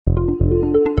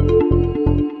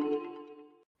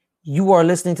You are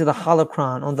listening to the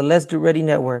Holocron on the Let's Get Ready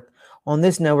Network. On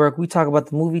this network, we talk about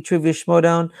the movie Trivia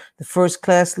Schmodown, the First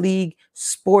Class League,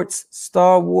 sports,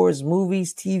 Star Wars,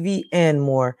 movies, TV, and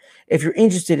more. If you're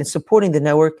interested in supporting the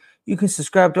network, you can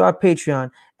subscribe to our Patreon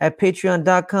at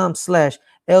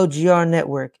patreon.com/LGR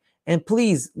Network. And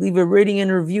please leave a rating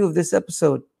and review of this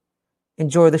episode.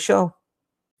 Enjoy the show.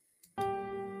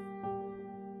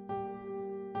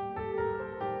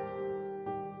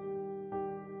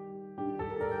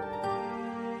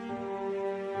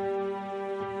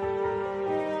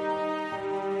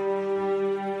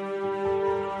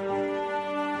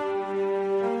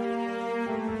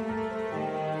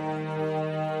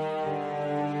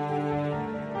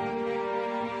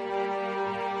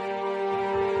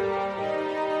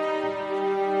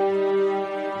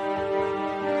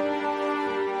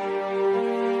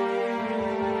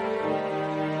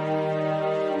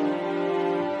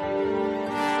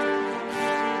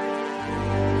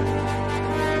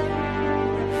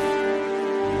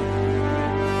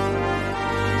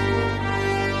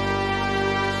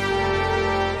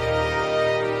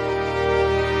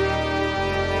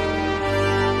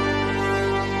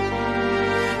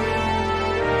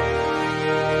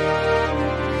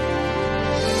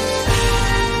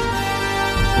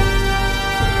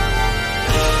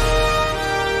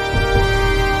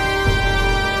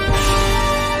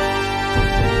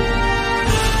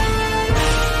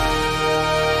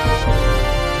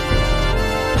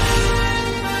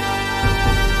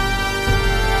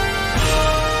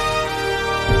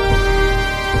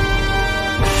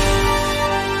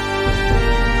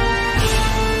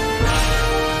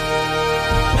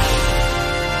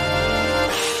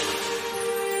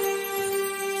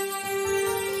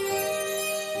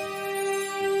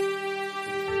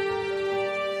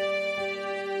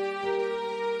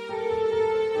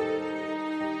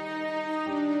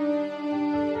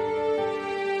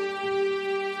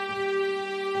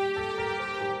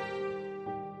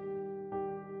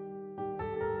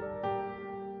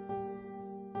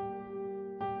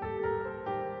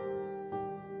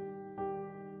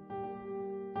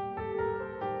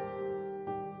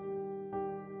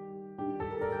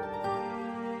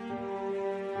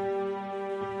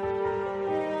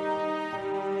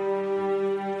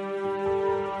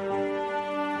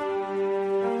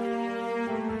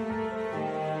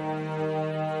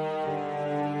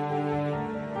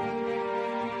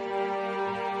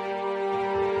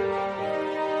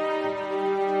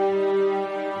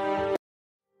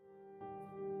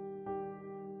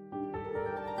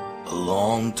 A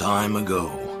long time ago,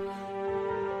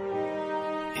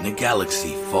 in a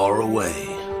galaxy far away,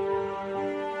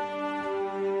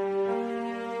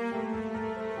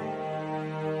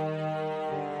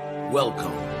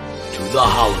 welcome to the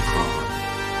Holocron,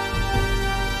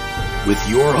 with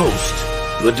your host,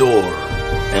 The Door,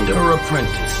 and her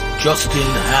apprentice, Justin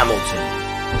Hamilton.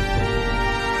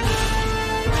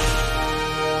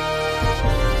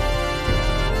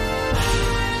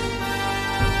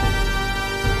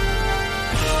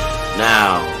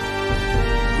 Now,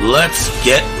 let's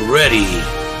get ready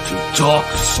to talk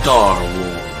Star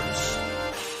Wars.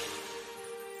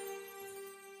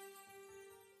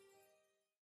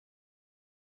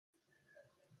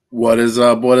 What is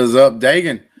up? What is up,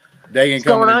 Dagan? Dagan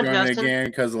coming to join me Justin? again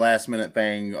because the last minute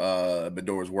thing,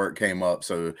 Bedor's work came up,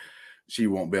 so she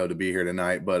won't be able to be here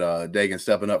tonight. But Dagan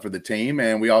stepping up for the team,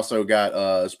 and we also got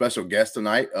a special guest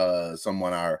tonight.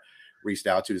 Someone I reached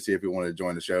out to see if he wanted to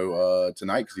join the show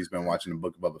tonight because he's been watching the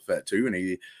Book of Boba Fett too, and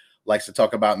he likes to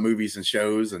talk about movies and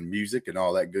shows and music and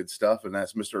all that good stuff. And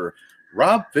that's Mr.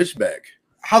 Rob Fishbeck.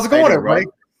 How's it going, everybody?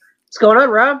 What's going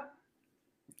on, Rob?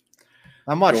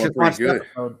 Not much. Going Just pretty watched the good.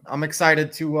 episode. I'm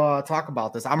excited to talk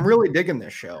about this. I'm really digging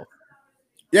this show.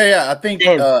 Yeah. I think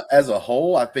Same. as a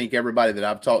whole, I think everybody that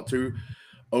I've talked to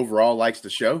overall likes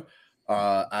the show.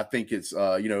 I think it's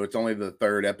it's only the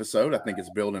third episode. I think it's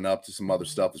building up to some other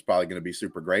stuff that's probably going to be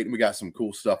super great. And we got some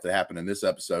cool stuff that happened in this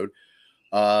episode.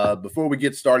 Before we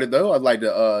get started, though, I'd like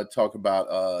to talk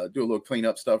about do a little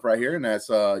cleanup stuff right here. And that's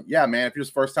man, if you're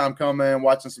the first time coming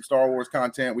watching some Star Wars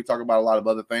content, we talk about a lot of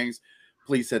other things.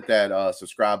 Please hit that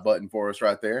subscribe button for us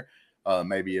right there.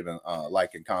 Maybe even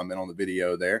like and comment on the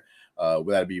video there.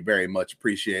 That'd be very much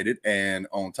appreciated. And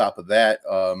on top of that,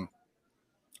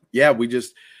 we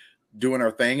just doing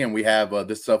our thing, and we have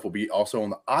this stuff will be also on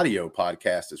the audio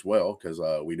podcast as well, because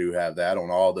we do have that on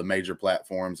all the major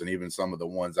platforms and even some of the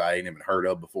ones I ain't even heard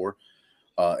of before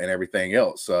and everything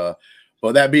else.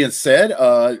 But that being said,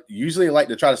 usually I like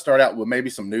to try to start out with maybe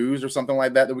some news or something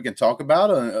like that we can talk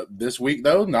about. This week,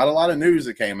 though, not a lot of news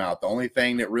that came out. The only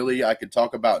thing that really I could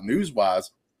talk about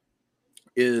news-wise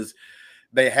is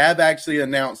they have actually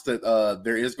announced that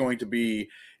there is going to be.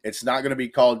 It's not going to be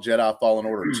called Jedi Fallen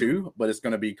Order 2, but it's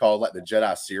going to be called like the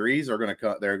Jedi series. They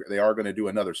are going to do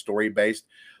another story based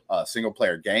single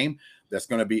player game that's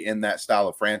going to be in that style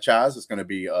of franchise. It's going to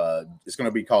be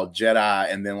called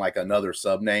Jedi and then like another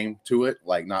sub name to it,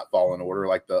 like not Fallen Order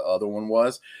like the other one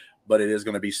was, but it is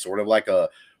going to be sort of like a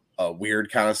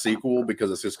weird kind of sequel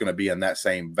because it's just going to be in that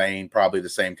same vein, probably the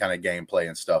same kind of gameplay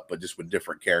and stuff, but just with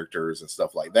different characters and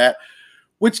stuff like that,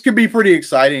 which could be pretty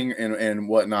exciting and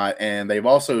whatnot. And they've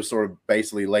also sort of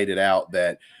basically laid it out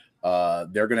that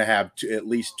they're going to have at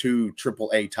least 2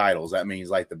 AAA titles. That means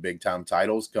like the big time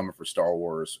titles coming for Star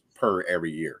Wars per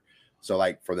every year. So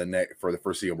like for the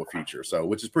foreseeable future. So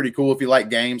which is pretty cool if you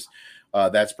like games.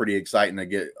 That's pretty exciting to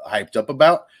get hyped up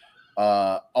about.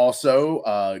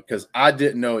 Also, because I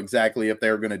didn't know exactly if they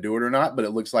were going to do it or not, but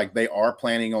it looks like they are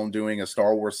planning on doing a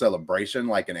Star Wars celebration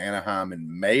like in Anaheim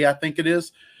in May, I think it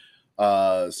is.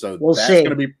 So that's going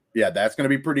to be, that's going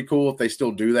to be pretty cool if they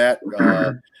still do that.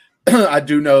 I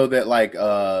do know that like,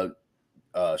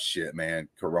 shit, man,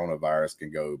 coronavirus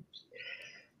can go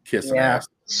kiss an ass.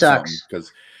 Sucks.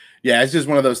 Because it's just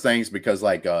one of those things because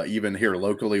like, even here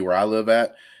locally where I live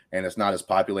at, and it's not as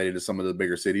populated as some of the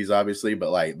bigger cities, obviously, but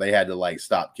like they had to like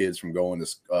stop kids from going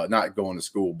to, not going to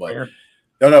school, but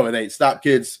no, they stopped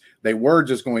kids. They were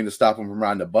just going to stop them from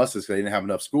riding the buses because they didn't have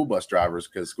enough school bus drivers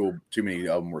because too many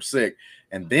of them were sick.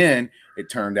 And then it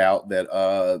turned out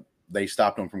that they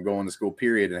stopped them from going to school,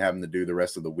 period, and having to do the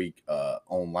rest of the week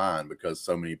online because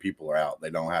so many people are out. They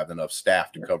don't have enough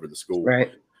staff to cover the school,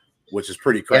 right? Which is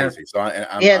pretty crazy.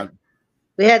 Yeah. So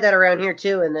we had that around here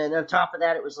too, and then on top of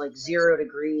that, it was like 0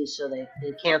 degrees, so they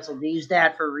canceled. They used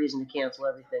that for a reason to cancel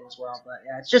everything as well. But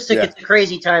yeah, it's just it's a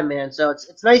crazy time, man. So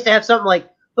it's nice to have something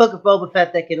like Book of Boba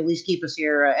Fett that can at least keep us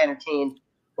here entertained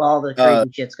while all the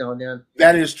crazy shit's going down.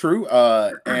 That is true.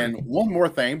 And one more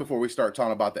thing before we start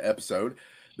talking about the episode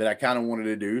that I kind of wanted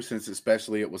to do, since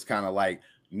especially it was kind of like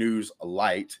news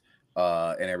light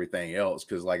and everything else,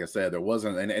 because like I said, there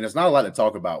wasn't, and it's not a lot to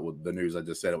talk about with the news I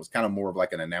just said. It was kind of more of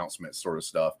like an announcement sort of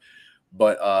stuff.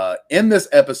 But in this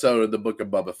episode of the Book of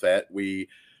Boba Fett, we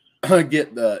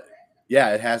get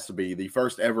it has to be the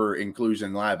first ever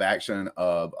inclusion live action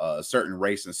of a certain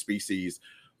race and species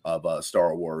of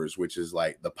Star Wars, which is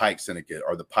like the Pike Syndicate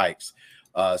or the Pikes.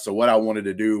 So what I wanted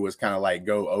to do was kind of like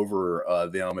go over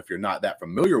them if you're not that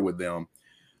familiar with them.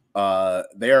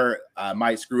 I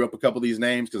might screw up a couple of these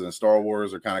names because in Star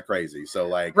Wars are kind of crazy. So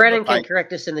like Brennan can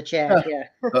correct us in the chat. Yeah,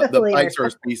 the Pikes are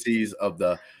a species of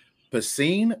the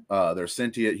Piscine. They're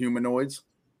sentient humanoids.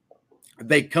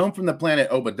 They come from the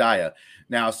planet Obadiah.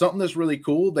 Now, something that's really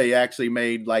cool, they actually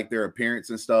made like their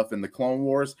appearance and stuff in the Clone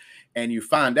Wars, and you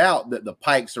find out that the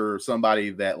Pikes are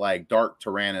somebody that like Darth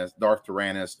Tyrannus,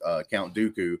 Count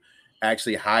Dooku,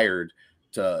 actually hired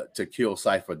to kill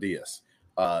Sifo Dyas.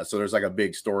 So there's like a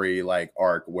big story like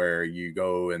arc where you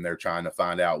go and they're trying to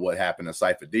find out what happened to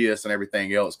Sifo Dyas and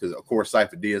everything else, because of course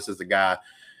Sifo Dyas is the guy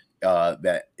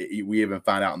that we even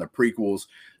find out in the prequels.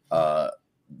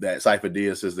 That Sifo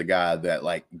Dyas is the guy that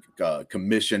like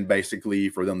commissioned basically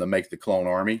for them to make the clone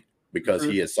army because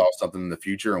he had saw something in the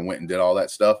future and went and did all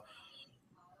that stuff.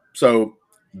 So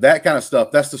that kind of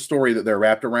stuff, that's the story that they're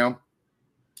wrapped around.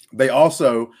 They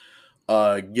also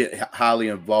get highly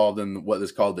involved in what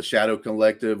is called the Shadow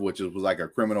Collective, which was like a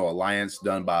criminal alliance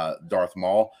done by Darth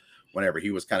Maul whenever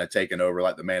he was kind of taking over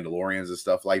like the Mandalorians and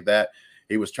stuff like that.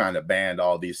 He was trying to band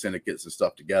all these syndicates and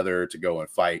stuff together to go and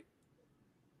fight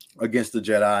against the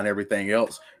Jedi and everything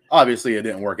else. Obviously, it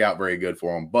didn't work out very good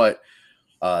for them, but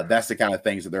that's the kind of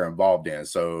things that they're involved in.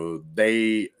 So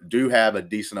they do have a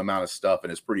decent amount of stuff,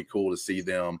 and it's pretty cool to see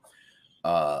them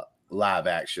live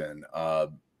action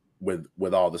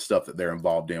with all the stuff that they're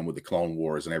involved in with the Clone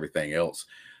Wars and everything else.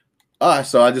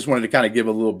 So I just wanted to kind of give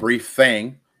a little brief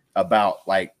thing about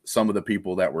like some of the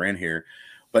people that were in here.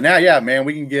 But now, yeah, man,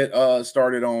 we can get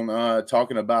started on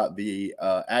talking about the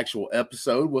actual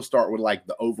episode. We'll start with like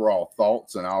the overall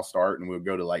thoughts, and I'll start, and we'll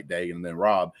go to like Dave and then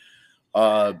Rob.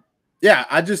 Yeah,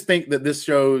 I just think that this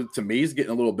show to me is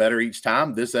getting a little better each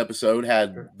time. This episode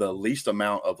had the least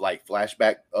amount of like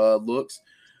flashback looks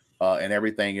and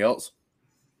everything else.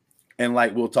 And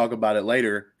like we'll talk about it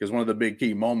later, because one of the big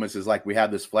key moments is like we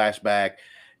have this flashback.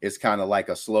 It's kind of like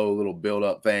a slow little build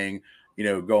up thing, you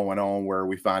know, going on where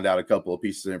we find out a couple of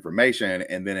pieces of information,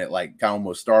 and then it like kind of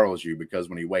almost startles you because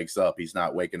when he wakes up, he's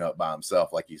not waking up by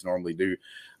himself like he's normally do.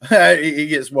 He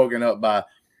gets woken up by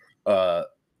a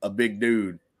big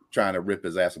dude trying to rip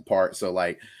his ass apart. So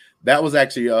like that was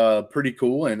actually pretty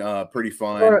cool and pretty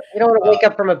fun. You don't want to wake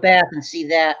up from a bath and see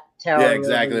that Yeah, towering over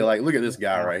exactly. you. Like, look at this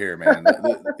guy right here, man.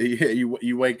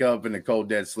 You wake up in a cold,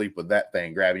 dead sleep with that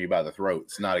thing grabbing you by the throat.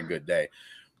 It's not a good day.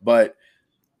 But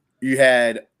you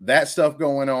had that stuff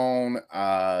going on.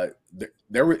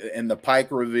 There were, and the Pike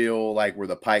reveal, like where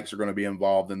the Pikes are going to be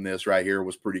involved in this right here,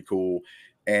 was pretty cool.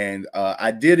 And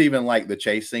I did even like the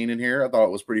chase scene in here. I thought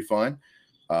it was pretty fun.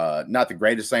 Not the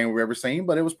greatest thing we've ever seen,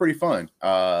 but it was pretty fun.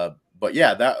 But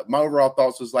yeah, that my overall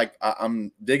thoughts was like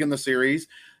I'm digging the series,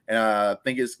 and I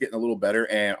think it's getting a little better.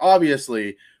 And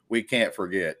obviously, we can't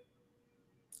forget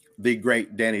the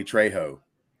great Danny Trejo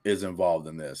is involved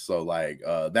in this. So like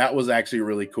that was actually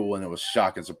really cool, and it was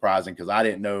shocking, surprising, because I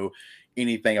didn't know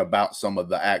anything about some of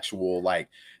the actual like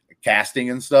casting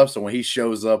and stuff. So when he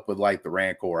shows up with like the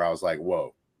Rancor, I was like,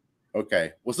 whoa,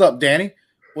 okay, what's up, Danny?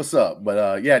 What's up?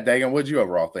 But yeah, Dagan, what'd you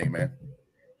overall think, man?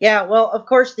 Yeah, well, of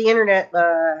course, the internet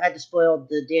had to spoil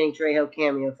the Danny Trejo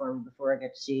cameo for me before I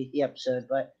got to see the episode.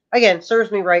 But again,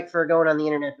 serves me right for going on the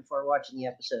internet before watching the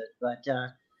episode. But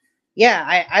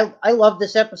yeah, I love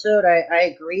this episode.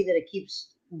 I agree that it keeps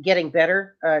getting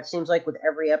better. It seems like with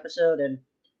every episode, and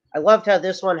I loved how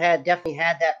this one definitely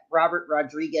had that Robert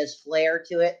Rodriguez flair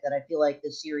to it that I feel like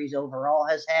this series overall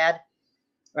has had.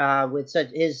 With such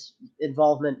his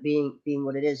involvement being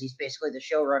what it is, he's basically the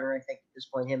showrunner. I think at this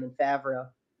point, him and Favreau.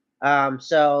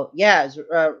 So yeah, it's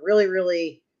a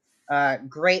really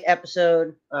great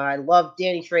episode. I love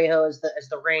Danny Trejo as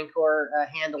the Rancor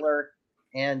handler,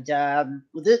 and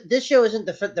this show isn't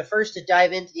the first to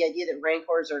dive into the idea that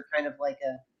Rancors are kind of like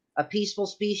a peaceful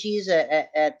species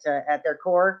at their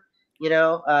core,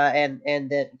 and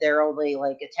that they're only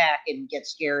like attack and get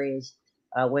scary as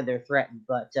when they're threatened.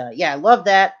 But yeah, I love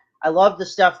that. I love the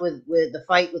stuff with the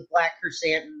fight with Black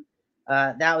Chrysanthemum.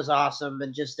 That was awesome,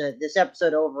 and just this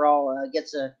episode overall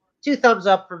gets a 2 thumbs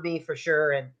up from me for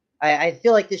sure. And I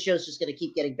feel like this show's just going to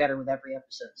keep getting better with every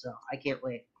episode, so I can't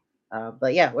wait.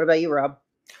 But yeah, what about you, Rob?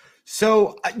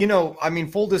 So, I mean,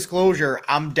 full disclosure,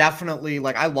 I'm definitely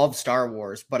like, I love Star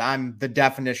Wars, but I'm the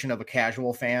definition of a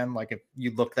casual fan. Like, if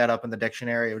you look that up in the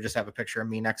dictionary, it would just have a picture of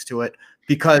me next to it.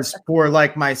 Because for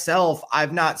like myself,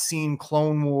 I've not seen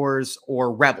Clone Wars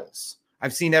or Rebels.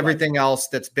 I've seen everything else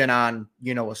that's been on,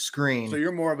 a screen. So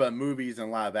you're more of a movies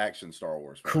and live action Star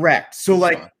Wars fan. Correct. So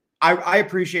like, I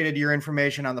appreciated your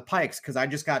information on the Pikes, because I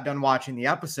just got done watching the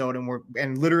episode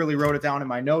and literally wrote it down in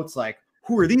my notes. Like,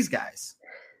 who are these guys?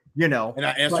 And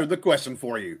I answered the question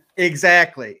for you.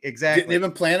 Exactly. Didn't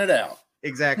even plan it out.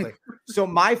 Exactly. So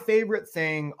my favorite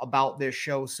thing about this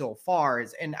show so far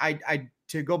is, and I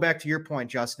to go back to your point,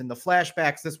 Justin, the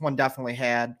flashbacks, this one definitely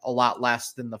had a lot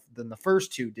less than the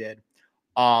first two did.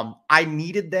 I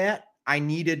needed that. I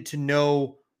needed to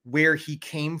know where he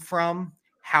came from,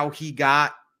 how he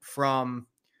got from,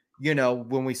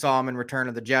 when we saw him in Return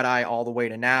of the Jedi all the way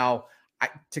to now,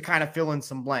 to kind of fill in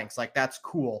some blanks. Like, that's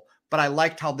cool. But I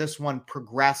liked how this one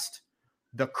progressed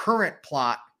the current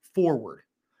plot forward.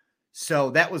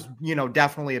 So that was,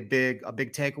 definitely a big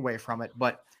takeaway from it.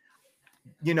 But,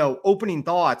 opening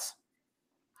thoughts,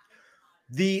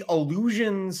 the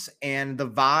illusions and the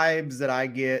vibes that I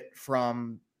get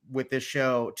with this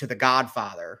show to The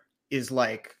Godfather is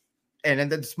like,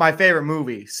 and it's my favorite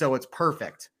movie. So it's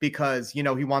perfect because, he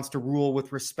wants to rule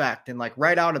with respect, and like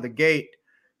right out of the gate,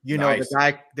 nice.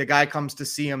 the guy comes to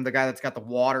see him, the guy that's got the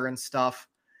water and stuff.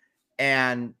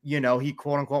 And, he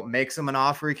quote unquote makes him an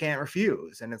offer he can't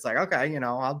refuse. And it's like, okay,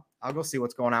 I'll go see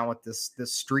what's going on with this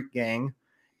street gang,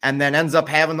 and then ends up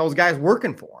having those guys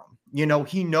working for him.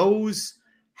 He knows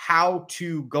how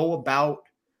to go about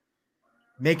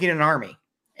making an army.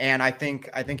 And I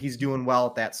think he's doing well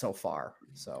at that so far.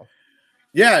 So.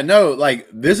 Yeah, no, like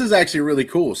this is actually really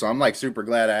cool. So I'm like super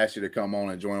glad I asked you to come on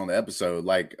and join on the episode,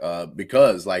 like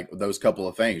because like those couple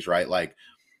of things, right? Like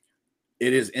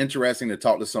it is interesting to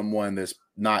talk to someone that's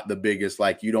not the biggest,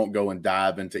 like you don't go and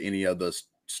dive into any of the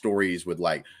stories with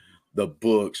like the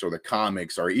books or the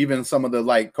comics or even some of the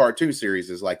like cartoon series,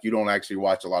 is like you don't actually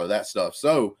watch a lot of that stuff.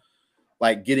 So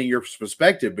like getting your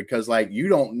perspective, because like you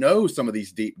don't know some of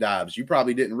these deep dives. You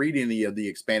probably didn't read any of the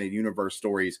expanded universe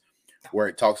stories where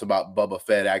it talks about Boba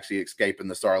Fett actually escaping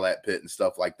the Sarlacc pit and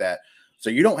stuff like that.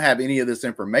 So you don't have any of this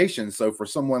information. So for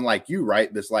someone like you,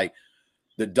 right, that's like,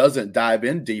 that doesn't dive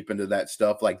in deep into that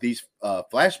stuff, like these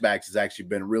flashbacks has actually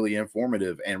been really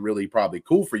informative and really probably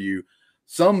cool for you.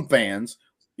 Some fans,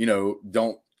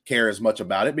 don't care as much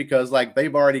about it because like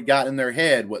they've already got in their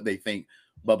head what they think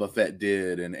Boba Fett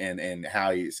did and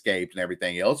how he escaped and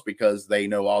everything else, because they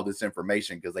know all this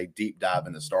information because they deep dive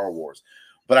into Star Wars.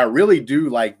 But I really do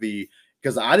like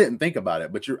because I didn't think about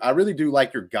it, but I really do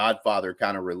like your Godfather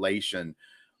kind of relation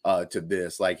to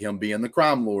this, like him being the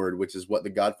crime lord, which is what the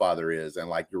Godfather is. And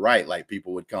like, you're right, like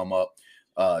people would come up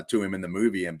to him in the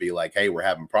movie and be like, hey, we're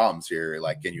having problems here,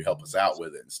 like, can you help us out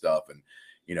with it and stuff? And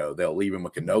you know, they'll leave him a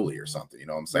cannoli or something, you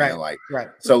know what I'm saying? Right, right.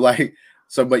 So like,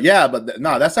 but yeah, but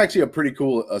no, that's actually a pretty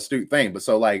cool, astute thing. But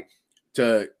so like,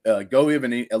 to go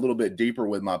even a little bit deeper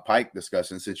with my Pike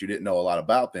discussion, since you didn't know a lot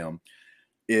about them,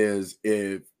 is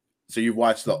so you've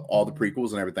watched all the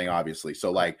prequels and everything, obviously.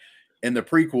 So like in the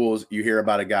prequels, you hear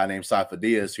about a guy named Cypher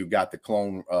Diaz who got the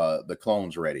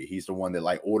clones ready. He's the one that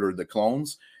like ordered the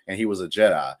clones, and he was a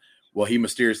Jedi. Well, he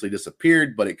mysteriously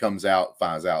disappeared, but it finds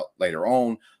out later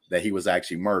on that he was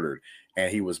actually murdered.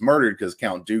 And he was murdered because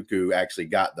Count Dooku actually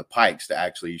got the Pikes to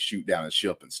actually shoot down his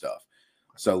ship and stuff.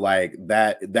 So like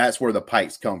that's where the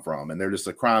Pikes come from. And they're just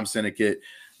a crime syndicate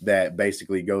that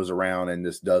basically goes around and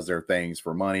just does their things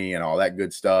for money and all that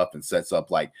good stuff, and sets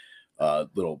up like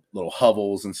little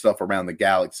hovels and stuff around the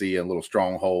galaxy and little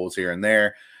strongholds here and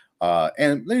there.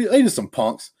 And they just some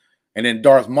punks. And then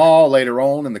Darth Maul later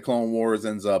on in the Clone Wars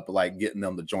ends up like getting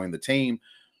them to join the team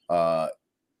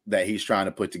that he's trying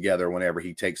to put together whenever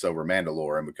he takes over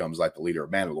Mandalore and becomes like the leader of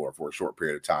Mandalore for a short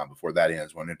period of time before that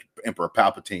ends, when Emperor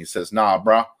Palpatine says, nah,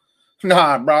 bro, I'm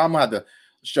gonna have to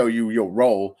show you your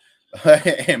role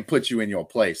and put you in your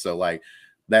place. So like,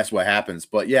 that's what happens.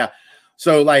 But yeah,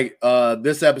 so like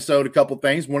this episode, a couple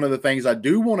things. One of the things I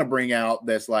do want to bring out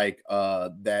that's like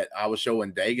that I was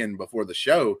showing Dagan before the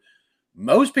show,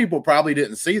 most people probably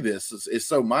didn't see this. It's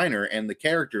so minor and the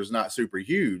character is not super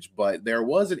huge, but there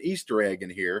was an Easter egg in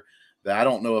here that I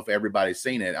don't know if everybody's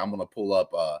seen it. I'm going to pull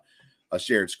up a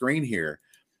shared screen here.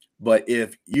 But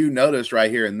if you notice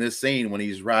right here in this scene, when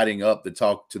he's riding up to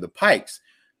talk to the Pikes,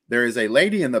 there is a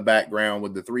lady in the background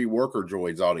with the 3 worker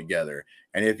droids all together.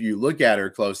 And if you look at her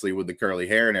closely with the curly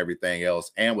hair and everything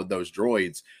else, and with those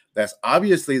droids, that's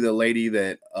obviously the lady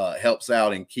that helps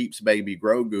out and keeps baby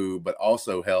Grogu, but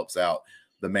also helps out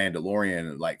the Mandalorian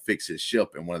and like fix his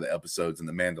ship in one of the episodes in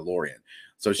the Mandalorian.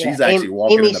 So she's actually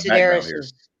walking in the background here.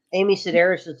 Amy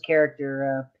Sedaris'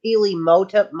 character, Pili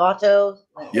Motto.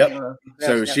 Yep.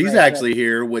 So she's actually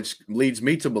here, which leads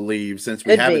me to believe, since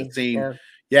we haven't seen,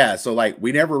 so like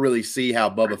we never really see how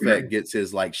Boba Fett gets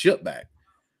his like ship back,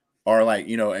 or like,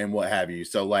 you know, and what have you.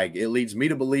 So like, it leads me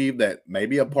to believe that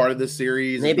maybe a part of this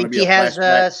series, maybe he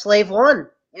has Slave One.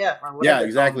 Yeah,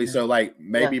 exactly. So like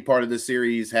maybe part of the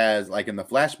series has like in the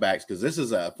flashbacks, because this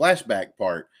is a flashback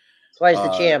part. That's why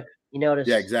he's the champ. You notice?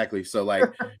 Yeah, exactly. So like,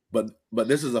 but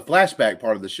this is a flashback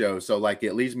part of the show. So like,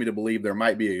 it leads me to believe there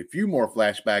might be a few more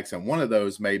flashbacks, and one of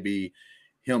those may be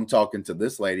him talking to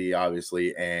this lady,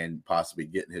 obviously, and possibly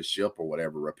getting his ship or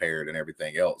whatever repaired and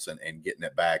everything else, and getting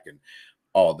it back and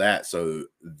all that. So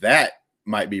that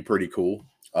might be pretty cool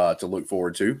to look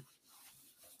forward to.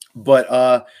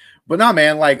 But no,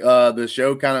 man, like the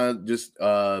show kind of just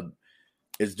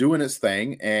is doing its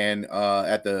thing. And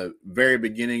at the very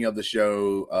beginning of the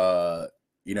show,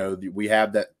 you know, we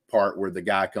have that part where the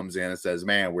guy comes in and says,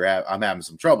 man, I'm having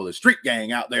some trouble. The street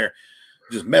gang out there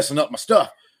just messing up my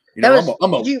stuff. You know,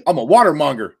 I'm a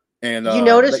watermonger. And you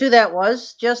notice who that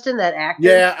was, Justin? That actor?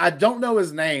 Yeah, I don't know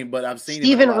his name, but I've seen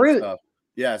Stephen him in a lot Root. of stuff.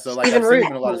 Yeah, so like I've seen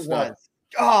him in a lot of stuff.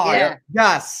 Oh, yeah.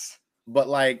 Yes. But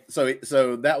like,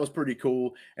 so that was pretty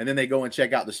cool. And then they go and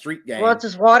check out the street gang. Well, it's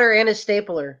his water and his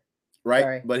stapler. Right.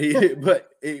 Sorry. But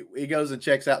he goes and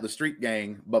checks out the street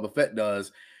gang, Boba Fett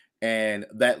does. And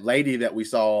that lady that we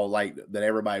saw, like that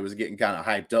everybody was getting kind of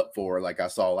hyped up for, like I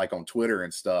saw like on Twitter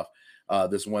and stuff,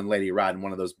 this one lady riding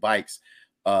one of those bikes,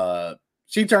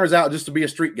 she turns out just to be a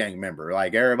street gang member.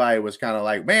 Like everybody was kind of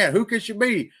like, man, who could she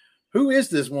be? Who is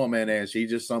this woman? And she's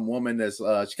just some woman that's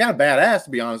she's kind of badass, to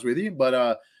be honest with you,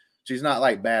 but she's not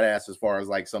like badass as far as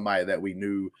like somebody that we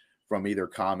knew from either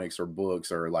comics or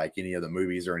books or like any of the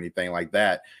movies or anything like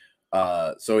that.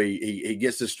 So he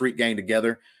gets the street gang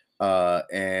together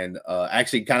and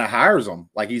actually kind of hires them.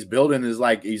 Like he's building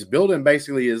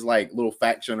basically his like little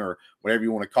faction or whatever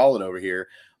you want to call it over here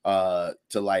to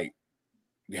like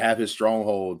have his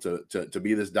stronghold to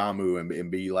be this Damu and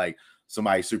be like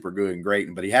somebody super good and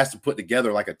great. But he has to put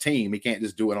together like a team. He can't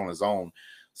just do it on his own.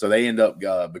 So they end up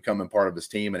becoming part of his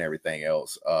team and everything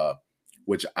else,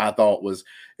 which I thought was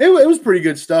pretty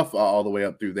good stuff all the way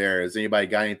up through there. Has anybody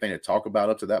got anything to talk about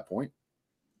up to that point?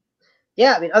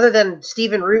 Yeah, I mean, other than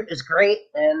Stephen Root is great,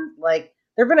 and like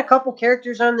there have been a couple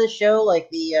characters on this show, like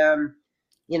the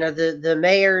the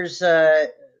mayor's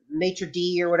maitre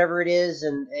d' or whatever it is,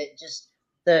 and it just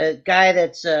the guy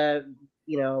that's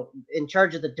in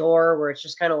charge of the door, where it's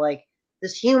just kind of like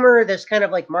this humor, this kind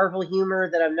of like Marvel humor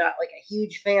that I'm not like a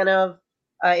huge fan of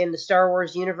in the Star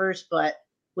Wars universe. But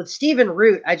with Stephen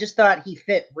Root, I just thought he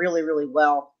fit really, really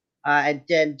well and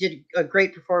did a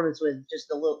great performance with just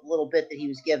the little bit that he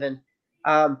was given.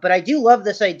 But I do love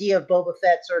this idea of Boba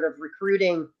Fett sort of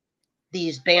recruiting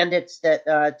these bandits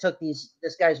that took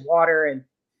this guy's water and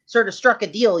sort of struck a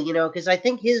deal, because I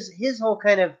think his whole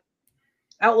kind of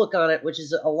outlook on it, which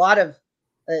is a lot of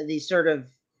these sort of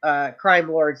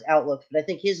crime lords' outlook, but I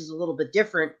think his is a little bit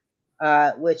different,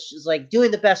 which is like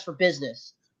doing the best for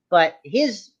business. But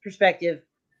his perspective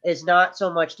is not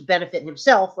so much to benefit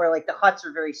himself, where like the Hutts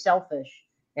are very selfish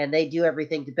and they do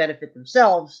everything to benefit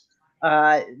themselves.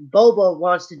 Boba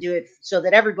wants to do it so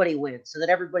that everybody wins, so that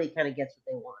everybody kind of gets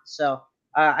what they want. So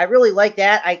I really like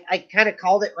that. I kind of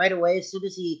called it right away as soon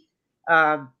as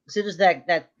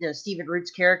that Stephen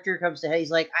Root's character comes to head.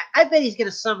 He's like, I bet he's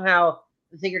gonna somehow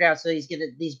figure it out. So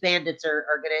these bandits are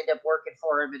gonna end up working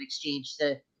for him in exchange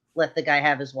to let the guy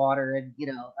have his water. And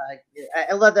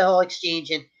I love the whole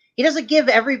exchange. And he doesn't give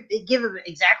him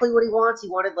exactly what he wants. He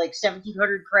wanted like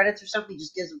 1,700 credits or something. He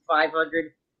just gives him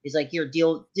 500. He's like, here,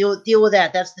 deal with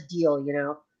that. That's the deal,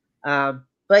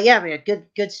 But yeah, man,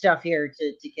 good stuff here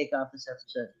to kick off this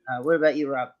episode. What about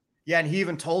you, Rob? Yeah, and he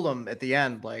even told him at the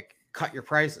end, like, cut your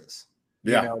prices.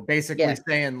 Yeah, basically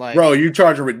saying like, bro, you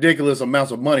charge a ridiculous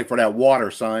amounts of money for that water,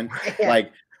 son. Yeah.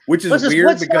 Like, which is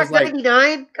weird because like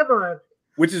 $99? Come on.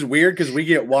 Which is weird because we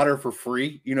get water for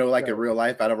free, like in real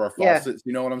life out of our faucets.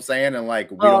 You know what I'm saying? And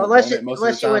like we don't own it most of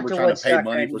the time. We're trying to pay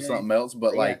money for something else,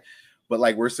 but like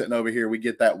we're sitting over here, we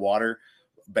get that water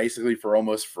basically for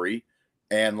almost free.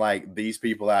 And like these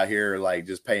people out here like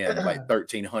just paying like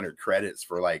 1,300 credits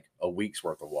for like a week's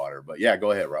worth of water. But yeah,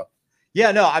 go ahead, Rob.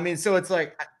 Yeah, no, I mean, so it's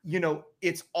like,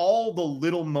 it's all the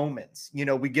little moments,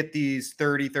 we get these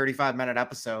 30, 35-minute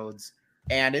episodes,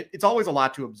 and it's always a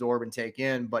lot to absorb and take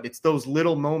in, but it's those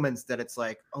little moments that it's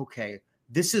like, okay,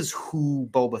 this is who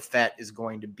Boba Fett is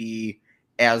going to be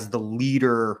as the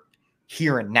leader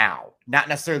here and now. Not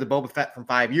necessarily the Boba Fett from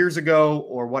 5 years ago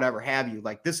or whatever have you.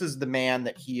 Like, this is the man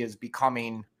that he is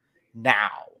becoming now.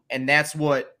 And that's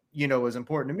what, is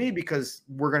important to me, because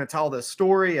we're going to tell this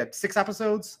story at 6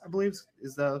 episodes, I believe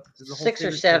is the whole 6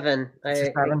 or 7.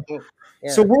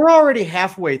 Yeah. So we're already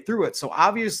halfway through it. So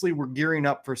obviously we're gearing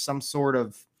up for some sort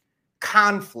of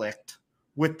conflict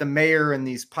with the mayor and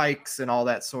these pikes and all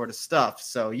that sort of stuff.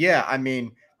 So yeah, I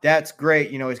mean, that's great.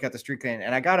 He's got the street clean,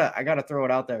 and I gotta throw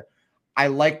it out there. I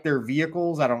like their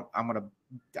vehicles. I don't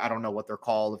know what they're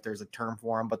called, if there's a term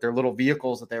for them, but they're little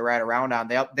vehicles that they ride around on.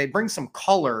 They bring some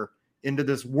color into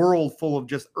this world full of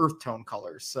just earth tone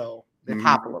colors. So they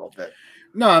pop a little bit.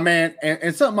 No, man.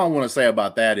 And something I want to say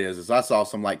about that is I saw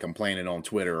some like complaining on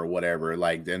Twitter or whatever,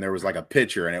 like, and there was like a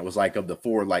picture and it was like of the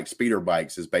 4 like speeder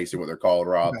bikes is basically what they're called,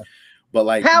 Rob. Okay. But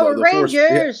like Power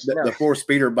Rangers, the 4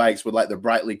 speeder bikes with like the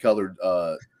brightly colored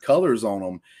colors on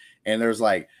them. And there's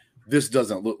like, this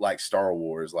doesn't look like Star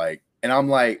Wars. Like, and I'm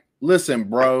like, listen,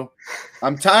 bro,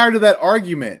 I'm tired of that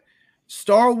argument.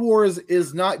 Star Wars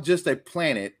is not just a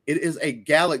planet. It is a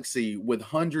galaxy with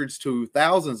hundreds to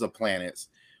thousands of planets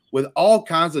with all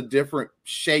kinds of different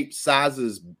shapes,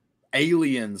 sizes,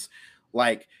 aliens,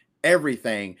 like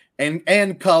everything,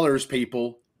 and colors,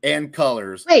 people, and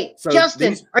colors. Wait, so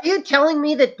Justin, are you telling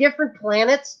me that different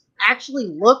planets actually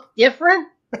look different?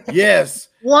 Yes.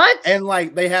 What? And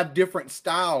like they have different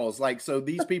styles. Like, so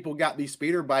these people got these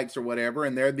speeder bikes or whatever,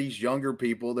 and they're these younger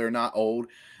people. They're not old.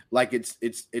 Like it's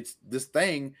this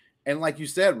thing. And like you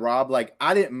said, Rob, like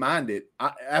I didn't mind it.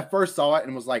 I first saw it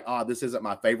and was like, oh, this isn't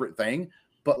my favorite thing.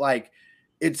 But like,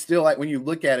 it's still like when you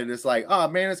look at it, it's like, oh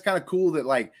man, it's kind of cool that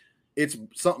like it's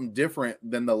something different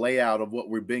than the layout of what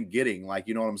we've been getting. Like,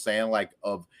 you know what I'm saying? Like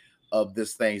of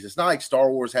this things. It's not like Star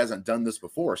Wars hasn't done this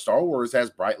before. Star Wars has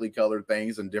brightly colored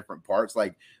things in different parts.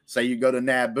 Like say you go to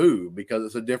Naboo because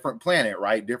it's a different planet,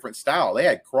 right? Different style. They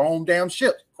had chrome down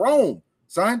ships. Chrome,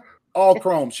 son. All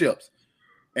chrome ships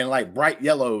and like bright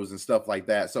yellows and stuff like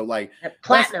that. So like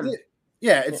platinum.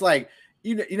 Yeah, it's like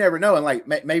you never know. And like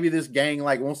maybe this gang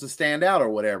like wants to stand out or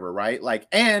whatever, right? Like,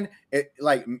 and it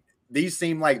like these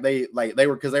seem like they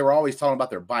were, because they were always talking about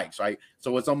their bikes, right?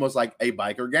 So it's almost like a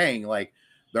biker gang. Like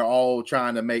they're all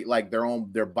trying to make like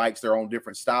their bikes their own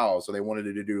different styles. So they wanted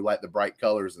to do like the bright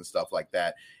colors and stuff like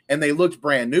that. And they looked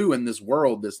brand new in this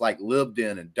world that's like lived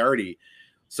in and dirty.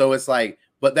 So it's like,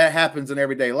 but that happens in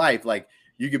everyday life. Like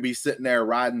you could be sitting there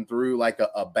riding through like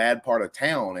a bad part of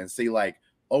town and see like,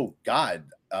 oh God,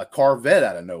 a Corvette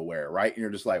out of nowhere, right? And you're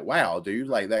just like, wow, dude,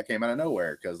 like that came out of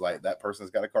nowhere because like that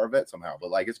person's got a Corvette somehow. But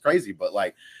like it's crazy, but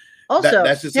like also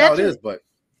that's just how it is. But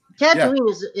Tatooine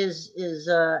is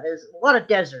a lot of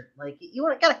desert. Like you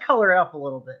got to color it up a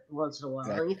little bit once in a while,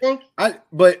 don't you think?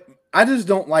 But I just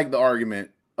don't like the argument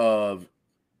of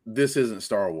this isn't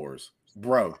Star Wars,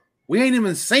 bro. We ain't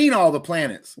even seen all the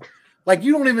planets. Like,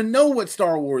 you don't even know what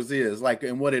Star Wars is, like,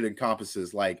 and what it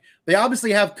encompasses. Like, they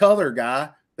obviously have color, guy.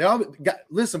 They all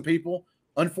listen, people.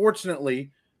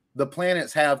 Unfortunately, the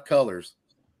planets have colors,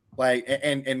 like,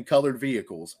 and colored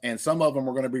vehicles, and some of them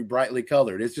are going to be brightly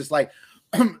colored. It's just like,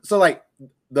 so, like,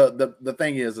 the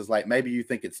thing is like, maybe you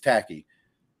think it's tacky.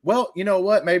 Well, you know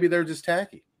what? Maybe they're just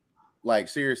tacky. Like,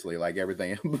 seriously, like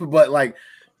everything.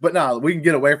 But no, we can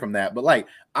get away from that. But like,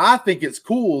 I think it's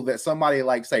cool that somebody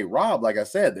like, say, Rob, like I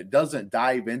said, that doesn't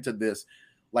dive into this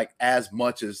like as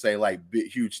much as, say, like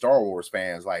huge Star Wars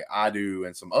fans like I do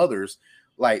and some others,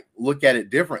 like, look at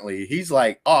it differently. He's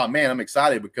like, oh man, I'm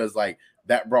excited because like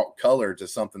that brought color to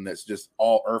something that's just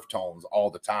all earth tones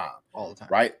all the time.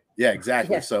 Right? Yeah,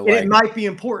 exactly. Yeah. So it might be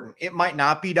important. It might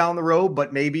not be down the road,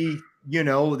 but maybe, you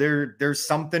know, there's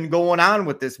something going on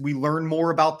with this. We learn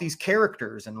more about these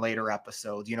characters in later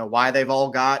episodes, you know, why they've all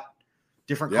got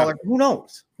different color. Who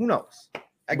knows?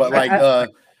 But like,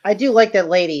 I do like that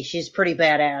lady. She's pretty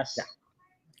badass.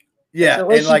 Yeah. The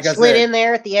way and she like slid I said, in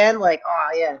there at the end, like, oh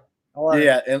yeah.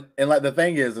 Yeah, and like the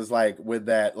thing is like with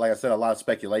that, like I said, a lot of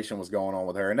speculation was going on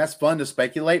with her, and that's fun to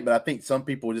speculate. But I think some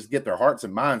people just get their hearts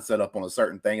and minds set up on a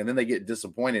certain thing, and then they get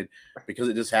disappointed because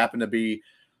it just happened to be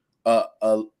but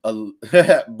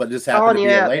just happened to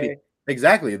be a lady.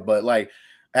 Exactly, but like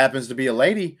happens to be a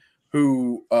lady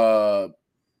who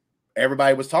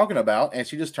everybody was talking about, and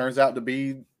she just turns out to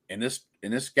be in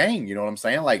this gang. You know what I'm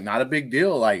saying? Like, not a big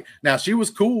deal. Like, now she was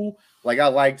cool. Like, I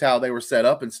liked how they were set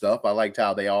up and stuff. I liked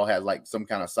how they all had like some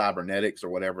kind of cybernetics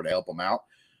or whatever to help them out,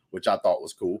 which I thought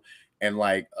was cool. And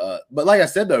like, but like I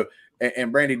said though,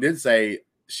 and Brandy did say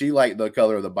she liked the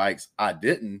color of the bikes. I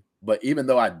didn't, but even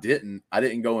though I didn't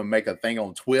go and make a thing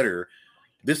on Twitter.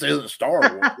 This isn't Star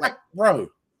Wars. Like, bro,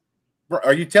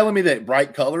 are you telling me that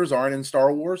bright colors aren't in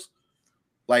Star Wars?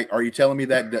 Like, are you telling me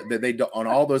that they don't, on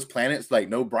all those planets, like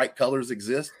no bright colors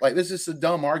exist? Like, this is a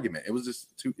dumb argument. It was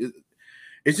just too.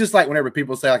 It's just like whenever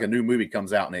people say like a new movie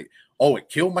comes out and it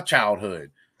killed my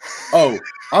childhood. Oh,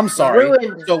 I'm sorry.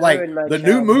 So like the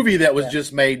new movie that was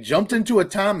just made jumped into a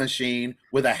time machine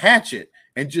with a hatchet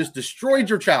and just destroyed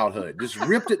your childhood, just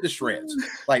ripped it to shreds.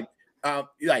 Like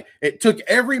it took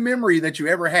every memory that you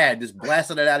ever had, just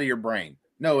blasted it out of your brain.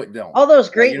 No, it don't. All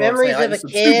those great you know memories like, of a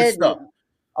kid,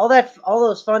 all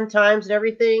those fun times and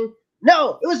everything.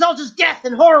 No, it was all just death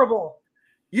and horrible.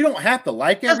 You don't have to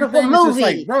like everything. It's just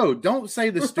like, bro, don't say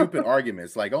the stupid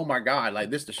arguments. Like, oh my God, like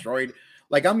this destroyed.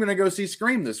 Like, I'm gonna go see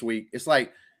Scream this week. It's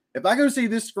like, if I go see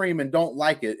this Scream and don't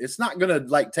like it, it's not gonna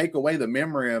like take away the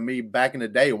memory of me back in the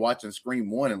day watching Scream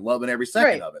 1 and loving every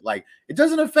second of it. Like, it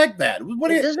doesn't affect that.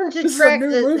 It doesn't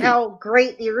detract how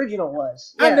great the original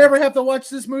was. Yeah. I never have to watch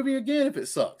this movie again if it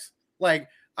sucks. Like,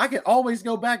 I can always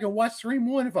go back and watch Scream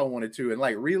 1 if I wanted to and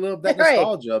like relive that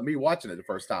nostalgia of me watching it the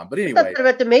first time. But anyway,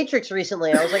 about The Matrix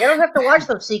recently, I was like, I don't have to watch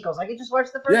those sequels. I can just watch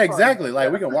the first one. Yeah, exactly.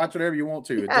 Like, we can watch whatever you want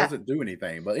to. It doesn't do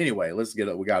anything. But anyway,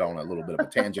 we got on a little bit of a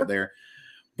tangent there.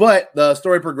 But the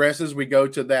story progresses. We go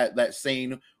to that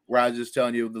scene where I was just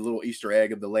telling you the little Easter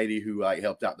egg of the lady who like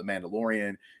helped out the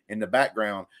Mandalorian in the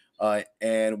background.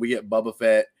 And we get Boba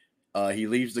Fett. He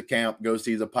leaves the camp, goes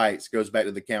sees the Pikes, goes back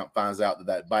to the camp, finds out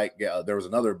that bike there was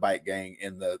another bike gang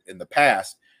in the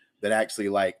past that actually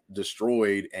like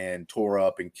destroyed and tore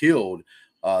up and killed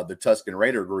the Tusken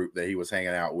Raider group that he was hanging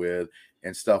out with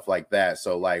and stuff like that.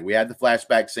 So like we had the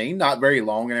flashback scene, not very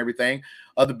long and everything.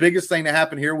 The biggest thing that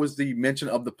happened here was the mention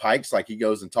of the Pikes. Like he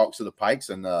goes and talks to the Pikes,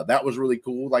 and that was really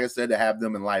cool. Like I said, to have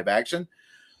them in live action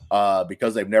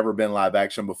because they've never been live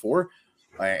action before.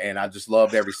 And I just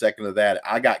loved every second of that.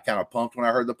 I got kind of pumped when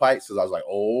I heard the Pikes because I was like,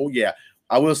 oh, yeah.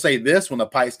 I will say this, when the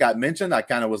Pikes got mentioned, I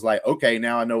kind of was like, okay,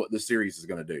 now I know what the series is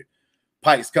going to do.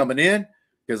 Pikes coming in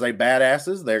because they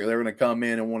badasses. They're going to come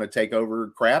in and want to take over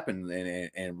crap and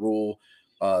rule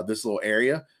this little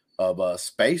area of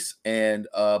space. And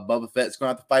Boba Fett's going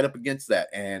to have to fight up against that.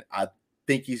 And I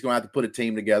think he's going to have to put a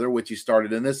team together, which he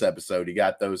started in this episode. He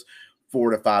got those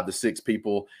 4 to 5 to 6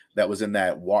 people that was in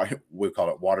that we call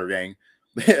it water gang.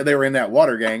 They were in that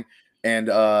water gang and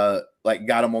like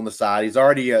got them on the side. He's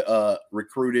already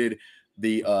recruited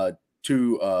the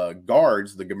 2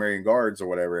 guards, the Gamorrean guards or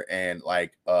whatever. And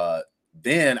like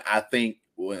then I think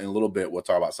in a little bit we'll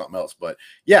talk about something else. But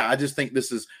yeah, I just think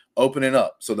this is opening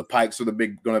up. So the Pikes are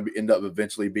going to end up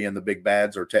eventually being the big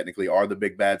bads, or technically are the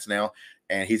big bads now.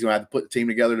 And he's going to have to put the team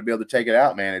together to be able to take it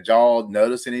out, man. Did y'all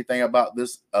notice anything about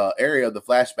this area of the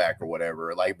flashback or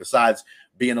whatever? Like, besides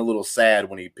being a little sad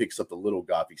when he picks up the little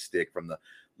gothy stick from the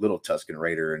little Tusken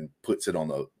Raider and puts it on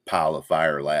the pile of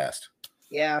fire last.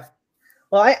 Yeah.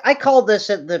 Well, I called this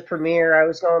at the premiere. I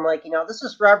was going like, this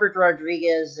is Robert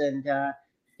Rodriguez, and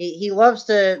he loves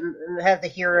to have the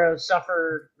hero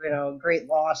suffer, great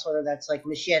loss, whether that's like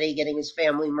Machete getting his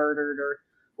family murdered or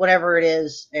whatever it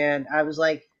is. And I was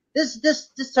like, this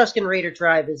Tusken Raider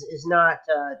tribe is not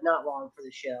long for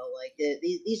the show. Like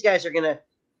these guys are gonna.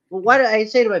 Well, why do I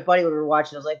say to my buddy when we were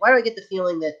watching? I was like, why do I get the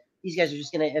feeling that these guys are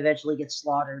just gonna eventually get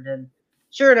slaughtered? And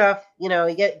sure enough, you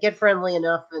get friendly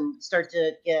enough and start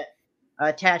to get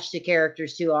attached to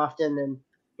characters too often, and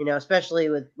especially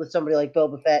with somebody like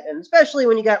Boba Fett, and especially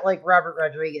when you got like Robert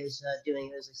Rodriguez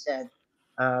doing it, as I said,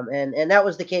 and that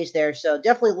was the case there. So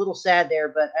definitely a little sad there,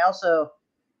 but I also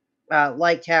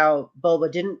liked how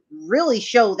Boba didn't really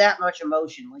show that much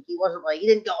emotion. Like he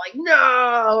didn't go like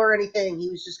no or anything.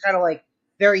 He was just kind of like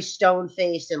very stone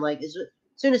faced, and like as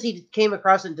soon as he came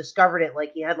across and discovered it,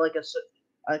 like he had like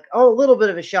a little bit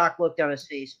of a shock look on his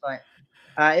face, but.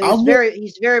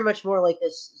 He's very much more like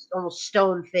this almost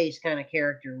stone face kind of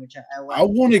character, which I like. I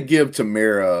want to give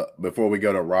Tamara before we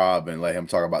go to Rob and let him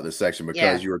talk about this section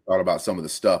because you were talking about some of the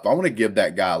stuff. I want to give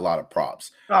that guy a lot of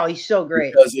props. Oh, he's so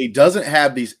great because he doesn't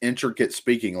have these intricate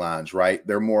speaking lines, right?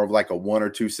 They're more of like a 1 or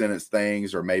 2 sentence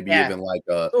things, or maybe even like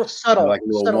a little subtle, like a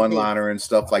little one liner and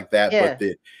stuff like that. Yeah. But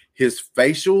his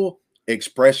facial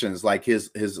expressions, like his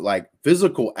like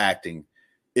physical acting,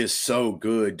 is so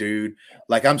good, dude.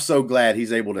 Like I'm so glad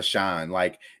he's able to shine.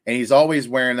 Like, and he's always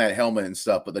wearing that helmet and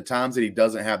stuff, but the times that he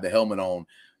doesn't have the helmet on,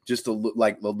 just to look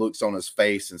like the looks on his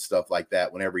face and stuff like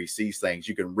that, whenever he sees things,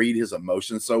 you can read his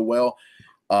emotions so well.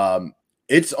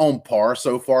 It's on par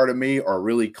so far to me, or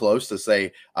really close to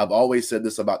say, I've always said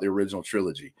this about the original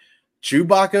trilogy.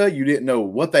 Chewbacca, you didn't know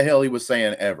what the hell he was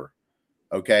saying ever.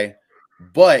 Okay.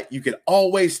 But you could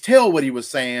always tell what he was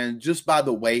saying just by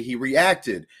the way he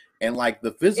reacted. And like the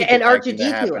physical and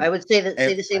R2D2, I would say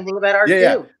the same thing about R2.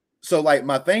 Yeah. So like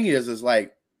my thing is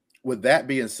like with that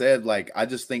being said, like I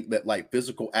just think that like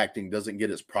physical acting doesn't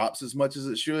get its props as much as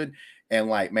it should. And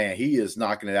like, man, he is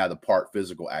knocking it out of the park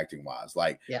physical acting wise.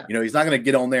 Like, he's not going to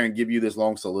get on there and give you this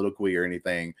long soliloquy or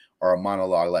anything or a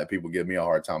monologue like people give me a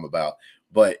hard time about.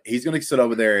 But he's going to sit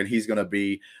over there and he's going to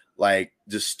be like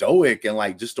just stoic and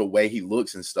like just the way he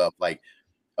looks and stuff. Like,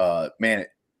 man,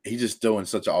 he's just doing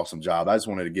such an awesome job. I just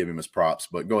wanted to give him his props,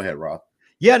 but go ahead, Rob.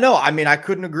 Yeah, no, I mean, I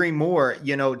couldn't agree more.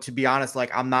 To be honest,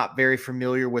 like I'm not very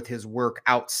familiar with his work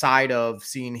outside of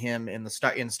seeing him in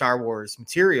Star Wars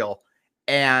material.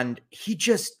 And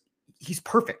he's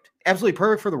perfect, absolutely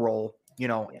perfect for the role,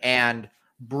 and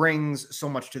brings so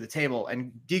much to the table.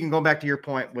 And Deegan, going back to your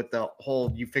point with the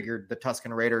whole, you figured the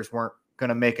Tusken Raiders weren't going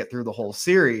to make it through the whole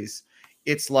series.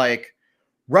 It's like,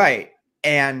 right.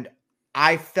 And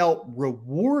I felt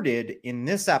rewarded in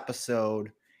this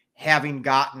episode having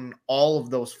gotten all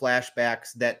of those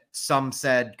flashbacks that some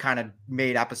said kind of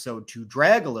made episode 2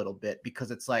 drag a little bit, because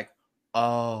it's like,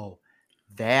 oh,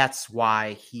 that's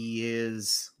why he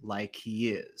is like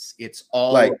he is. It's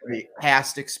all like the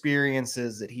past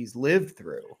experiences that he's lived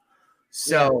through.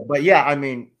 So, but yeah, I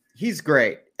mean, he's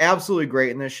great. Absolutely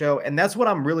great in this show. And that's what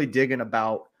I'm really digging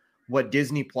about what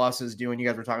Disney Plus is doing. You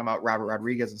guys were talking about Robert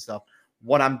Rodriguez and stuff.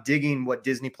 What I'm digging, what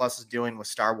Disney Plus is doing with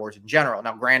Star Wars in general.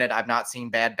 Now, granted, I've not seen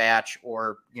Bad Batch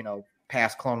or,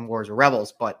 past Clone Wars or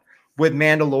Rebels, but with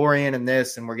Mandalorian and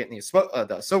this, and we're getting the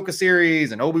Ahsoka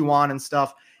series and Obi-Wan and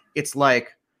stuff, it's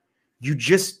like you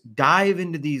just dive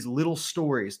into these little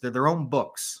stories. They're their own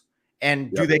books.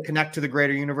 And do they connect to the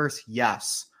greater universe?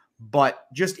 Yes. But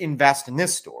just invest in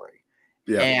this story.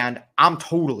 Yeah. And I'm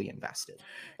totally invested.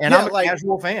 And I'm a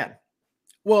casual fan.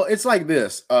 Well, it's like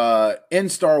this. In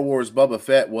Star Wars, Boba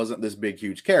Fett wasn't this big,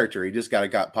 huge character. He just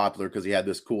got popular because he had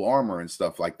this cool armor and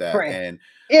stuff like that. Right. And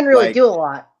he didn't really do a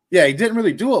lot. Yeah, he didn't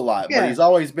really do a lot, but he's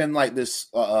always been like this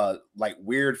like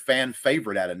weird fan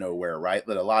favorite out of nowhere, right?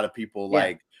 That a lot of people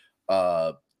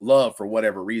love for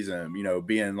whatever reason,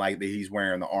 being like that he's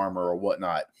wearing the armor or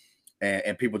whatnot.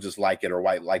 And people just like it or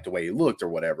like the way he looked or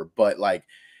whatever. But like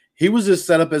he was just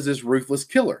set up as this ruthless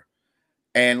killer.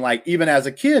 And like, even as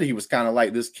a kid, he was kind of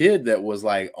like this kid that was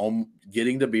like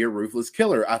getting to be a ruthless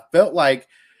killer. I felt like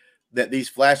that these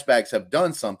flashbacks have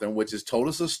done something, which has told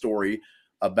us a story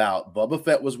about Boba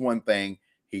Fett was one thing.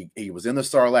 He was in the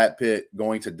Sarlacc pit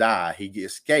going to die. He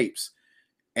escapes.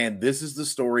 And this is the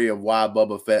story of why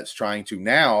Boba Fett's trying to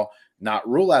now not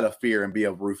rule out of fear and be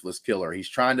a ruthless killer. He's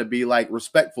trying to be like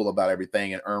respectful about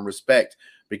everything and earn respect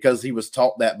because he was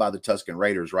taught that by the Tusken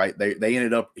Raiders, right?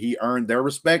 He earned their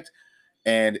respect.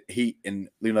 And he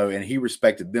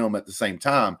respected them at the same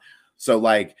time. So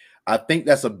like, I think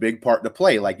that's a big part to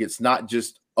play. Like, it's not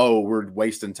just, we're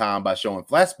wasting time by showing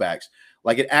flashbacks.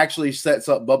 Like, it actually sets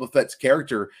up Boba Fett's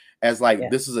character as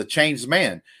like, this is a changed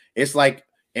man. It's like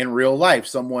in real life,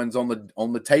 someone's on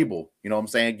the table, you know what I'm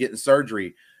saying, getting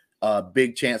surgery. a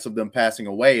big chance of them passing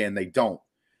away, and they don't.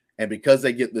 And because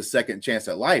they get the second chance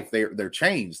at life, they're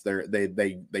changed.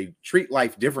 They treat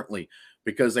life differently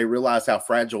because they realize how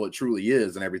fragile it truly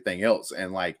is and everything else.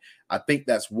 And like, I think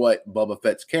that's what Boba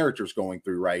Fett's character is going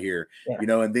through right here, you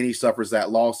know, and then he suffers that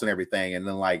loss and everything. And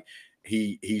then like,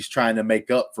 he's trying to make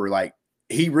up for, like,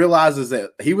 he realizes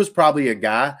that he was probably a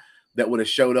guy that would have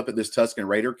showed up at this Tusken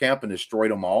Raider camp and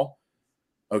destroyed them all.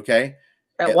 Okay.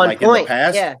 At one point, in the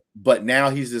past, but now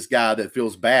he's this guy that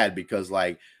feels bad because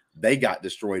like they got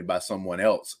destroyed by someone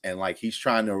else. And like, he's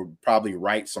trying to probably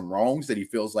right some wrongs that he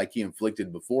feels like he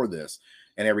inflicted before this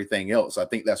and everything else. I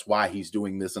think that's why he's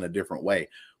doing this in a different way,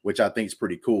 which I think is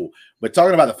pretty cool. But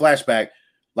talking about the flashback,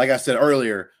 like I said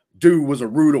earlier, dude was a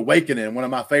rude awakening. One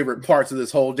of my favorite parts of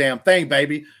this whole damn thing,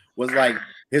 baby, was like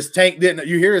his tank didn't,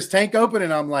 you hear his tank open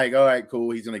and I'm like, all right,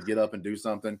 cool. He's going to get up and do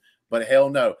something. But hell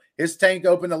no, his tank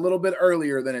opened a little bit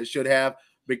earlier than it should have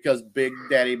because Big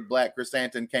Daddy Black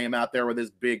Chrysanthemum came out there with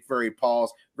his big furry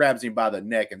paws, grabs him by the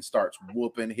neck and starts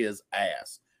whooping his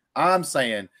ass. I'm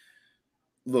saying,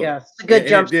 look, yeah, it's a good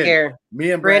jump scare.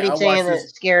 Me and Brandy saying that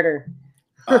scared her.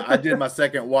 I did my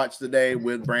second watch today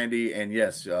with Brandy, and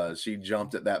yes, she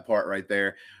jumped at that part right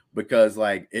there because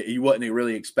like he wasn't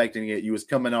really expecting it. He was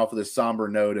coming off of this somber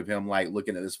note of him like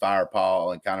looking at this fire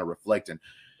paw and kind of reflecting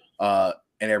and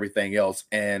everything else.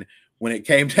 And when it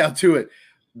came down to it,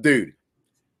 dude,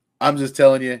 I'm just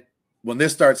telling you, when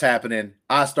this starts happening,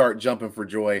 I start jumping for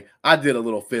joy. I did a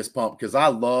little fist pump because I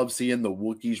love seeing the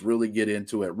Wookiees really get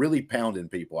into it, really pounding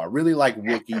people. I really like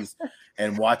Wookiees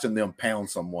and watching them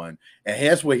pound someone. And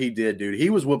that's what he did, dude.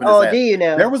 He was whooping his ass. Do you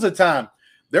know? There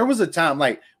was a time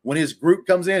like when his group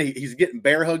comes in, he's getting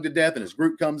bear hugged to death, and his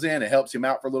group comes in and helps him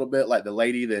out for a little bit. Like the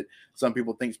lady that some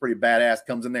people think is pretty badass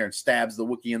comes in there and stabs the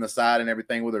Wookiee in the side and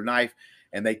everything with her knife,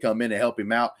 and they come in to help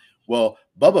him out. Well,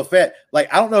 Boba Fett,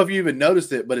 like, I don't know if you even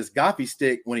noticed it, but his goppy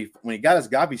stick, when he got his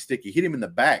goppy stick, he hit him in the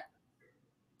back.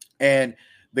 And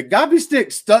the goppy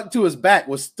stick stuck to his back,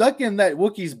 was stuck in that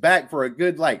Wookiee's back for a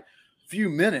good, like, few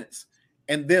minutes.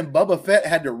 And then Boba Fett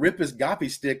had to rip his goppy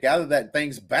stick out of that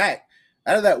thing's back,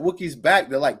 out of that Wookiee's back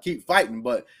to, like, keep fighting.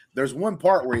 But there's one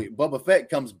part where Boba Fett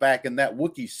comes back and that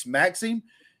Wookiee smacks him.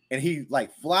 And he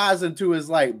like flies into his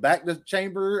like back to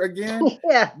chamber again.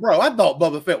 Yeah, bro, I thought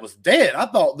Boba Fett was dead. I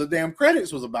thought the damn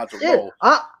credits was about to roll.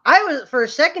 I was for a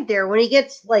second there when he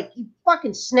gets like he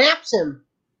fucking snaps him.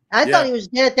 I thought he was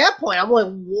dead at that point. I'm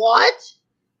like, what?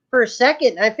 For a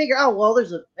second, I figure, oh well,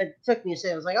 it took me a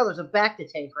second. I was like, oh, there's a back to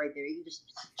tank right there. You can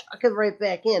just chuck him right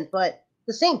back in. But at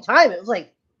the same time, it was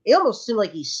like it almost seemed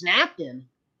like he snapped him.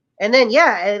 And then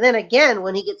and then again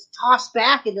when he gets tossed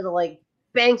back into the like.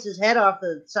 Bangs his head off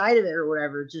the side of it or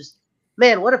whatever. Just,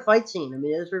 man, what a fight scene. I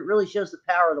mean, it really shows the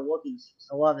power of the Wookiees.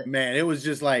 I love it. Man, it was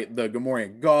just like the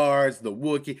Gamorrean guards, the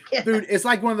Wookiee. Yeah. Dude, it's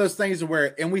like one of those things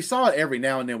where, and we saw it every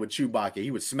now and then with Chewbacca. He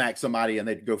would smack somebody and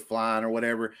they'd go flying or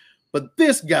whatever. But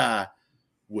this guy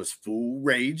was full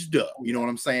raged up. You know what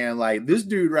I'm saying? Like, this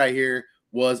dude right here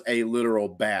was a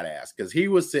literal badass because he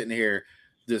was sitting here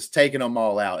just taking them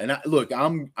all out. And look,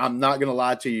 I'm not going to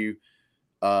lie to you.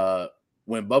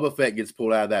 When Boba Fett gets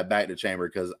pulled out of that back to chamber,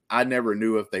 because I never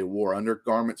knew if they wore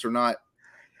undergarments or not,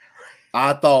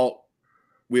 I thought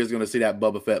we was going to see that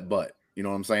Boba Fett butt. You know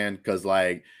what I'm saying? Because,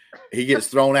 like, he gets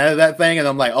thrown out of that thing, and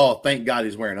I'm like, oh, thank God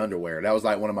he's wearing underwear. That was,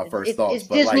 like, one of my first thoughts. It's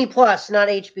Disney Plus, not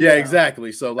HBO. Yeah,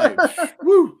 exactly. So, like,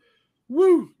 woo,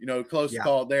 you know, close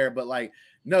call there. But, like,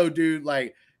 no, dude,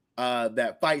 like,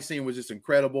 that fight scene was just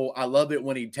incredible. I love it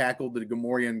when he tackled the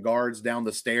Gamorrean guards down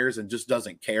the stairs and just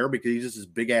doesn't care because he's just this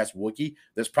big ass Wookiee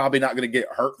that's probably not going to get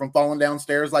hurt from falling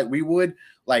downstairs like we would.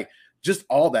 Like, just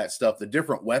all that stuff. The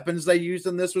different weapons they used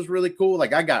in this was really cool.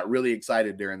 Like, I got really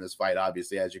excited during this fight,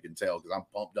 obviously, as you can tell, because I'm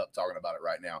pumped up talking about it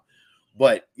right now.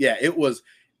 But yeah, it was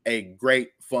a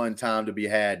great fun time to be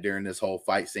had during this whole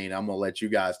fight scene. I'm going to let you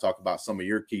guys talk about some of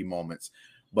your key moments.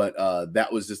 But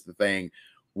that was just the thing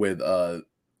with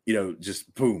you know,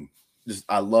 just boom. Just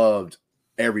I loved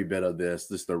every bit of this.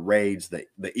 Just the rage, the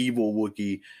evil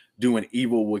Wookiee doing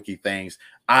evil Wookiee things.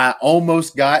 I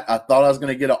thought I was going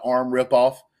to get an arm rip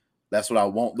off. That's what I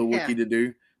want the Wookiee to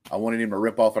do. I wanted him to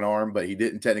rip off an arm, but he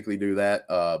didn't technically do that.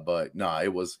 But no,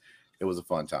 it was a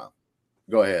fun time.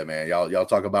 Go ahead, man. Y'all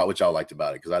talk about what y'all liked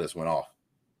about it because I just went off.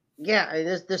 Yeah,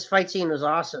 this fight scene was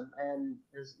awesome, and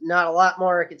there's not a lot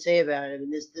more I could say about it. I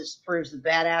mean, this proves the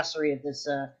badassery of this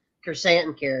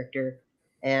Chrysanthemum character,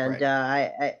 and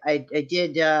right.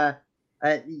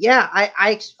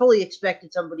 I fully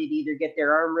expected somebody to either get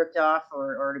their arm ripped off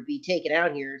or to be taken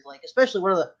out here. Like,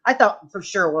 especially I thought for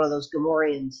sure one of those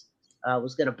Gamorreans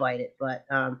was going to bite it, but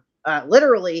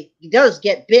literally he does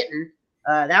get bitten.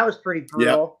 That was pretty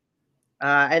brutal.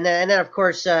 And then of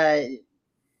course, Fennec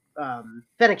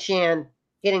Shan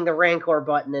hitting the Rancor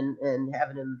button and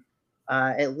having him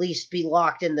at least be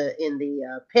locked in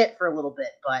the pit for a little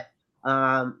bit. But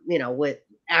with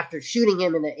after shooting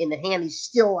him in the hand, he's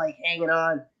still like hanging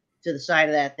on to the side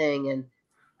of that thing.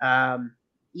 And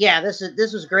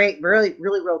this was great. Really,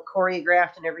 really well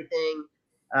choreographed and everything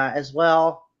as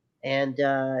well. And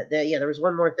there was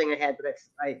one more thing I had, but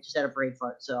I just had a brain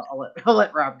fart, so I'll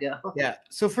let Rob go. Yeah.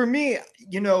 So for me,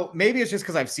 maybe it's just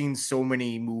because I've seen so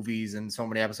many movies and so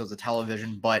many episodes of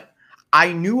television, but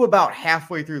I knew about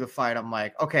halfway through the fight, I'm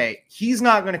like, okay, he's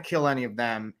not going to kill any of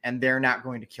them, and they're not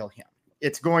going to kill him.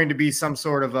 It's going to be some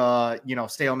sort of a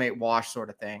stalemate wash sort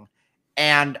of thing.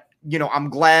 And I'm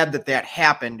glad that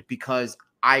happened because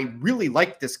I really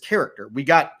liked this character. We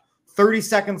got 30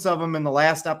 seconds of him in the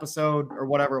last episode or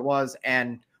whatever it was,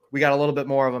 and we got a little bit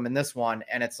more of him in this one.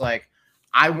 And it's like,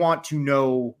 I want to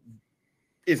know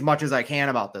as much as I can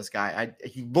about this guy.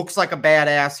 He looks like a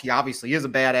badass. He obviously is a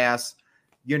badass,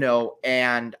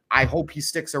 and I hope he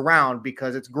sticks around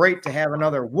because it's great to have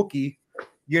another Wookiee,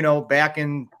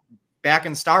 back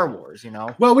in Star Wars,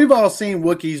 Well, we've all seen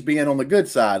Wookiees being on the good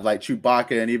side, like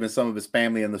Chewbacca and even some of his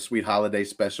family in the Sweet Holiday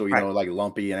Special, Right. like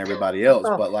Lumpy and everybody else.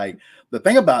 But like the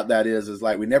thing about that is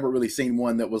like we never really seen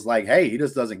one that was like, hey, he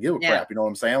just doesn't give a crap. You know what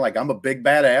I'm saying? Like, I'm a big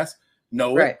badass.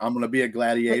 No, Right. I'm going to be a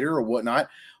gladiator or whatnot.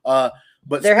 But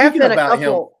there have been about a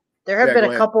couple. There have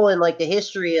been a couple in like the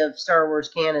history of Star Wars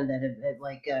canon that have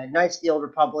like Knights of the Old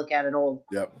Republic had an old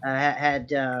had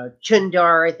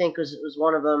Chundar, I think was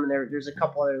one of them, and there's a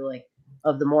couple other like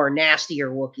of the more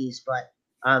nastier Wookiees. But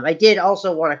I did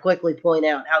also want to quickly point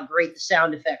out how great the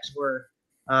sound effects were.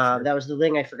 That was the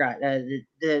thing I forgot.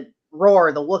 The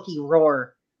roar, the Wookiee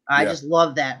roar. I just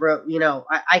love that.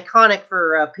 Iconic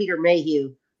for Peter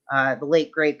Mayhew, the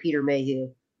late great Peter Mayhew.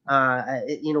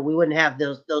 We wouldn't have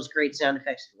those great sound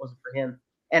effects if it wasn't for him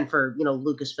and for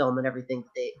Lucasfilm and everything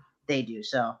that they do.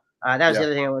 So that was the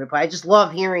other thing I wanted to play. I just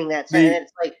love hearing that sound. And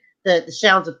it's like the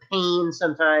sounds of pain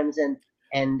sometimes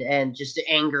and just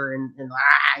anger and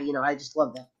I just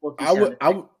love that.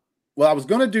 I was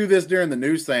going to do this during the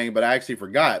news thing, but I actually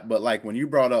forgot. But like when you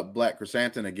brought up Black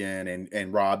Chrysanthemum again,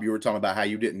 and Rob, you were talking about how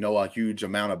you didn't know a huge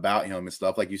amount about him and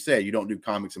stuff. Like you said, you don't do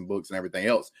comics and books and everything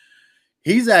else.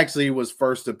 He's actually was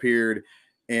first appeared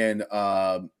in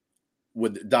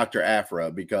with Dr.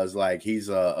 Aphra because like he's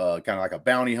a kind of like a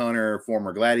bounty hunter,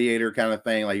 former gladiator kind of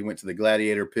thing. Like he went to the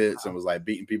gladiator pits and was like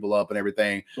beating people up and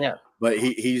everything. Yeah. But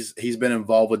he's been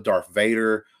involved with Darth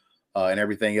Vader and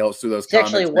everything else through those. He's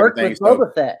actually worked with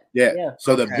Boba Fett. Yeah.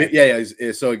 So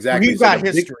so exactly. He's got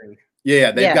history.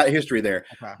 They've got history there.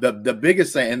 Okay. The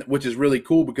biggest thing, which is really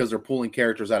cool because they're pulling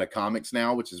characters out of comics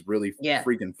now, which is really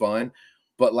freaking fun.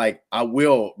 But like, I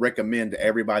will recommend to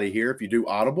everybody here, if you do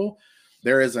Audible,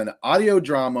 there is an audio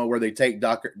drama where they take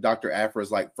Dr. Aphra's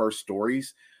like first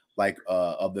stories, like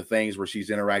of the things where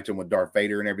she's interacting with Darth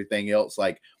Vader and everything else.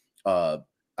 Like,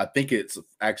 I think it's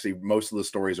actually most of the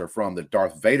stories are from the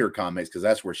Darth Vader comics because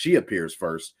that's where she appears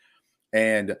first.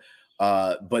 And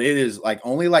but it is like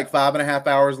only like 5.5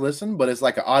 hours listen, but it's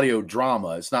like an audio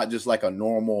drama. It's not just like a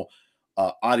normal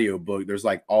audio book. There's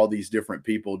like all these different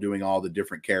people doing all the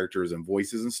different characters and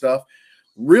voices and stuff.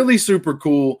 Really super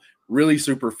cool, really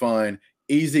super fun,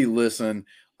 easy listen.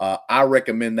 I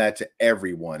recommend that to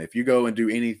everyone. If you go and do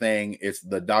anything, it's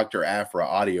the Dr. Aphra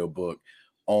audio book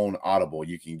on Audible.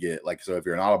 You can get so if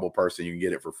you're an Audible person, you can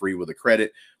get it for free with a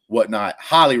credit, whatnot.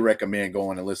 Highly recommend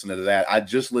going and listening to that. I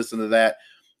just listened to that.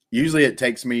 Usually it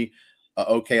takes me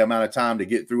okay amount of time to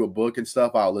get through a book and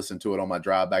stuff. I'll listen to it on my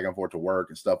drive back and forth to work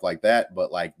and stuff like that.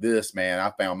 But like this, man,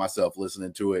 I found myself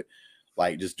listening to it,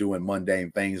 like just doing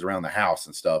mundane things around the house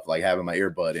and stuff, like having my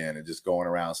earbud in and just going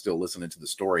around still listening to the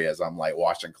story as I'm like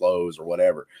washing clothes or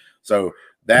whatever. So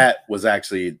that was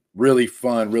actually really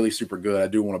fun, really super good. I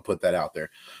do want to put that out there.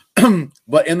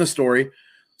 But in the story,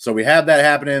 so we have that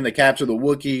happening. They capture the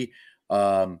Wookiee.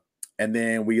 And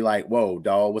then we like, whoa,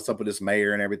 dog, what's up with this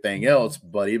mayor and everything else?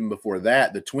 But even before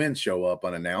that, the twins show up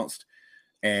unannounced.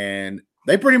 And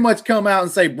they pretty much come out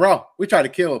and say, bro, we tried to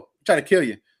kill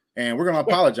you. And we're going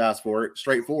to apologize for it,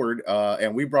 straightforward.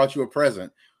 And we brought you a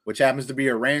present, which happens to be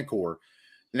a Rancor.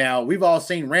 Now, we've all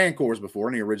seen Rancors before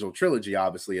in the original trilogy,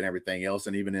 obviously, and everything else.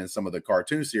 And even in some of the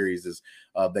cartoon series,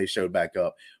 they showed back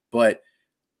up. But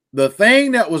the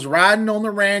thing that was riding on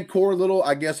the Rancor little,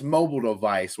 I guess, mobile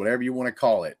device, whatever you want to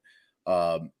call it,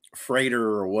 freighter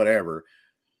or whatever,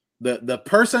 the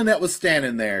person that was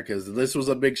standing there, because this was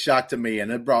a big shock to me,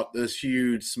 and it brought this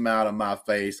huge smile to my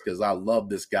face because I love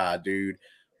this guy, dude.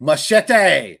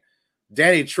 Machete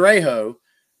Danny Trejo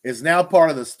is now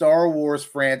part of the Star Wars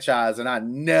franchise, and I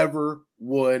never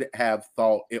would have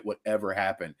thought it would ever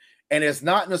happen? And it's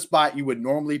not in a spot you would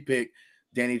normally pick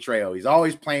Danny Trejo. He's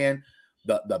always playing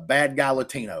the bad guy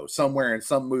Latino somewhere in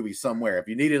some movie somewhere. If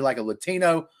you needed like a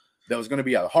Latino that was going to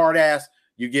be a hard ass,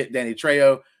 you get Danny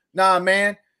Trejo. Nah,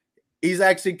 man, he's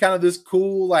actually kind of this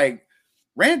cool like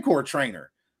Rancor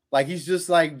trainer. Like he's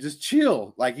just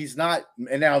chill. Like he's not.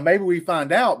 And now maybe we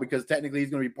find out because technically he's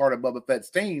going to be part of Boba Fett's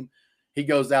team. He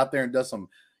goes out there and does some,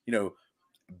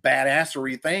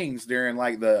 badassery things during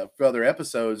like the further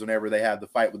episodes whenever they have the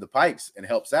fight with the Pikes and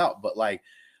helps out. But like,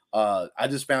 I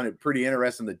just found it pretty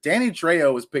interesting that Danny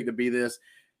Trejo was picked to be this.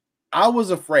 I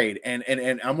was afraid, and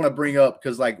I'm going to bring up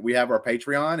because like we have our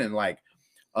Patreon and like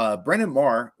Brendan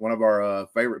Marr, one of our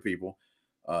favorite people,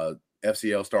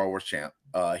 FCL Star Wars champ,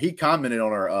 he commented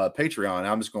on our Patreon.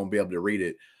 I'm just going to be able to read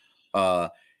it.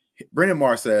 Brendan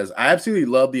Marr says, I absolutely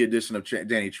love the addition of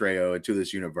Danny Trejo into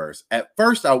this universe. At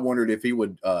first, I wondered if he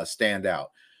would stand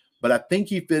out, but I think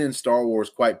he fit in Star Wars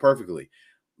quite perfectly.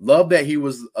 Love that he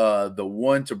was the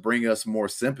one to bring us more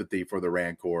sympathy for the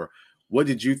Rancor. What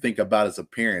did you think about his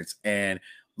appearance? And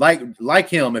like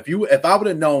him, if I would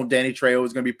have known Danny Trejo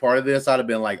was going to be part of this, I'd have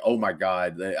been like, oh my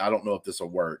God, I don't know if this will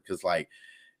work. Because like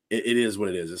it is what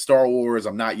it is. It's Star Wars.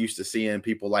 I'm not used to seeing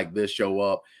people like this show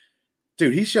up.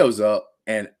 Dude, he shows up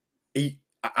and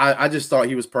I just thought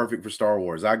he was perfect for Star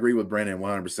Wars. I agree with Brendan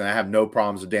 100%. I have no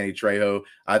problems with Danny Trejo.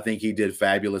 I think he did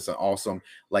fabulous and awesome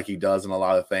like he does in a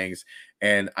lot of things.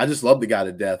 And I just love the guy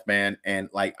to death, man. And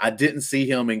like, I didn't see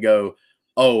him and go,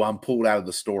 oh, I'm pulled out of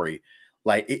the story.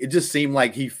 Like, it just seemed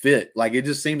like he fit. Like, it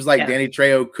just seems like Danny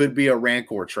Trejo could be a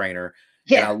Rancor trainer.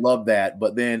 Yeah. And I love that.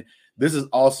 But then this is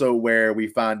also where we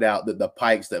find out that the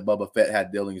Pikes that Boba Fett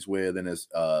had dealings with in his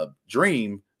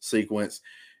dream sequence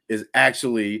is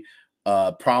actually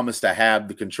promised to have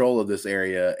the control of this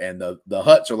area. And the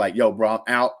Hutts are like, yo, bro,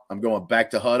 I'm out. I'm going back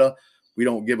to Hutta. We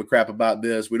don't give a crap about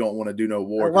this. We don't want to do no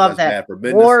war. I love that. Bad for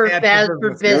business. War bad for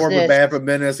business. War bad for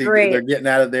business. They're getting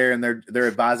out of there, and they're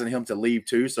advising him to leave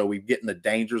too. So we get in the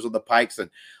dangers of the Pikes, and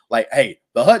like, hey,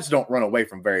 the Hutts don't run away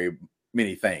from very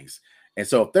many things, and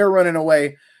so if they're running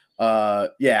away,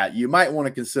 you might want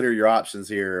to consider your options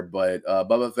here. But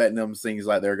Boba Fett and them seems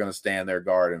like they're going to stand their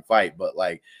guard and fight. But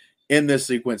like in this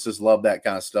sequence, just love that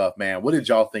kind of stuff, man. What did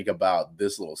y'all think about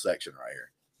this little section right here?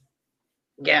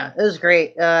 Yeah, it was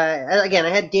great. Again, I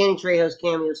had Danny Trejo's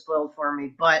cameo spoiled for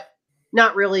me, but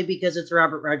not really because it's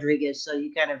Robert Rodriguez. So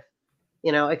you kind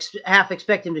of, half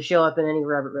expect him to show up in any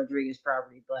Robert Rodriguez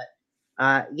property.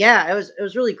 But it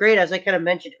was really great. As I kind of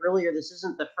mentioned earlier, this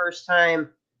isn't the first time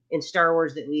in Star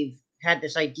Wars that we've had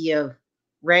this idea of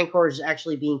Rancors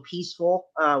actually being peaceful.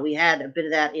 We had a bit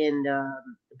of that in the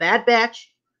Bad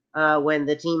Batch when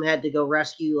the team had to go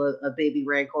rescue a baby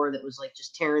Rancor that was like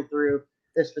just tearing through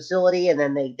this facility, and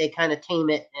then they kind of tame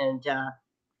it, and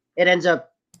it ends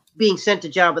up being sent to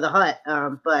Jabba the Hutt.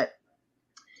 But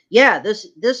yeah,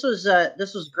 this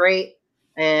was great,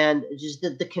 and just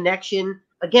the connection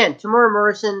again. Tamora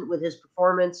Morrison with his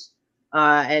performance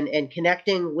and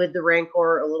connecting with the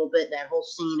Rancor a little bit. That whole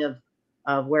scene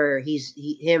of where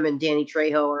him and Danny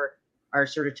Trejo are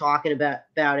sort of talking about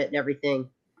it and everything.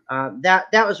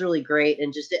 That was really great,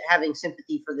 and just having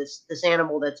sympathy for this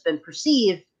animal that's been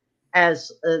perceived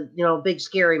as a big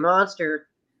scary monster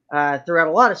throughout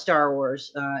a lot of Star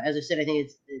Wars. As I said, I think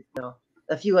it's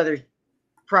a few other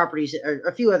properties or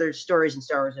a few other stories in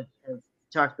Star Wars have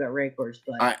talked about Rancors.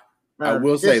 But I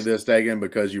will say this, Dagan,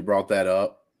 because you brought that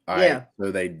up. So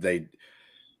they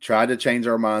tried to change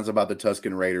our minds about the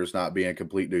Tusken Raiders not being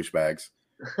complete douchebags.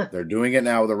 They're doing it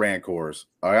now with the Rancors.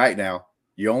 All right, now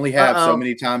you only have so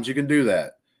many times you can do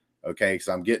that. Okay, because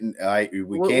I'm getting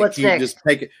we can't keep just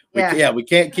taking we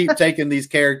can't keep taking these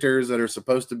characters that are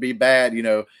supposed to be bad,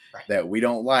 that we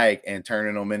don't like, and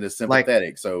turning them into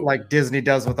sympathetic. Like Disney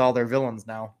does with all their villains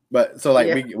now. But so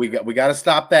we got to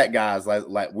stop that, guys.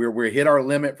 Like we're hit our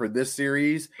limit for this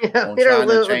series on trying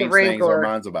to change things, our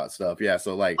minds about stuff. Yeah,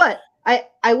 so like, but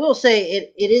I will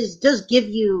say it does give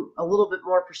you a little bit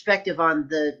more perspective on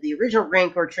the original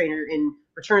Rancor trainer in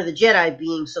Return of the Jedi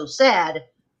being so sad.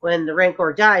 When the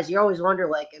Rancor dies, you always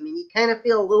wonder, you kind of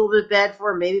feel a little bit bad for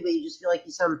him, maybe, but you just feel like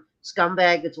he's some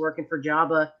scumbag that's working for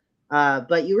Jabba.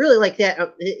 But you really like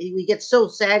that. He gets so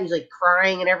sad, he's like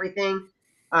crying and everything.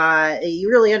 You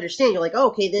really understand. You're like, oh,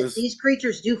 okay, these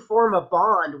creatures do form a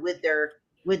bond with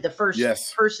the first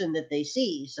person that they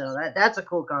see. So that's a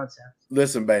cool concept.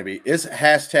 Listen, baby, it's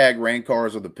hashtag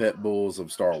Rancors are the pit bulls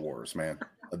of Star Wars, man.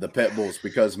 The pit bulls,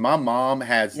 because my mom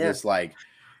has this like.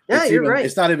 Yeah, you're right.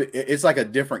 It's not even. It's like a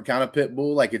different kind of pit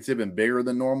bull. Like it's even bigger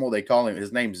than normal. They call him.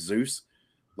 His name's Zeus,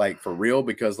 like for real,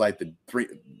 because like the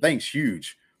thing's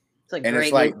huge. It's and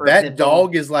it's like that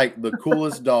dog is like the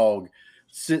coolest dog,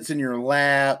 sits in your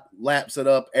lap, laps it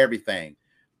up, everything.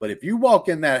 But if you walk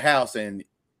in that house and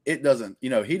it doesn't,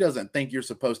 he doesn't think you're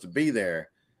supposed to be there,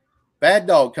 bad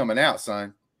dog coming out,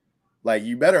 son. Like,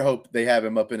 you better hope they have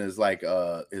him up in his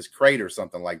his crate or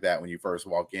something like that when you first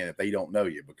walk in, if they don't know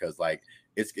you, because like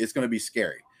it's going to be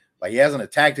scary. Like, he hasn't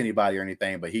attacked anybody or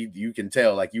anything, but you can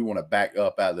tell, like, you want to back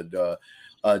up out of the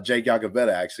Jake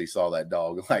Yagavetta actually saw that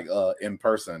dog like in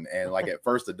person, and like at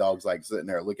first the dog's like sitting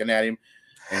there looking at him,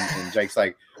 and Jake's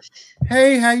like,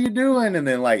 "Hey, how you doing?" And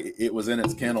then like it was in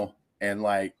its kennel, and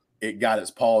like it got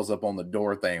its paws up on the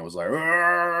door thing. It was like,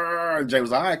 "Arr!" Jake was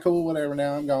like, "All right, cool, whatever.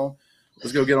 Now I'm gone.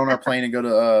 Let's go get on our plane and go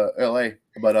to LA."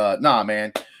 But nah,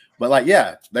 man. But like,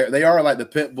 yeah, they are like the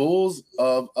pit bulls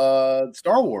of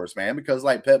Star Wars, man, because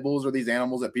like pit bulls are these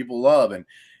animals that people love, and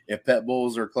if pit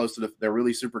bulls are they're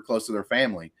really super close to their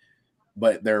family,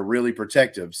 but they're really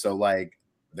protective. So like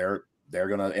they're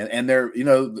gonna and they're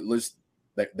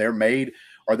they're made,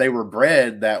 or they were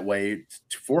bred that way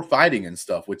for fighting and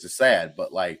stuff, which is sad.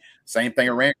 But like same thing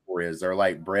a Rancor is. They're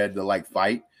like bred to like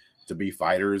fight, to be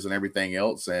fighters and everything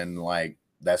else, and like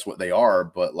that's what they are.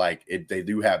 But like they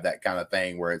do have that kind of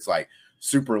thing where it's like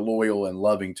super loyal and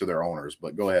loving to their owners.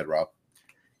 But go ahead, Rob.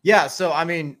 Yeah. So I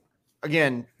mean,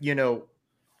 again,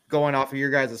 going off of your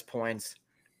guys' points,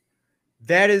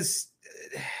 that is,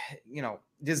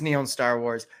 Disney owns Star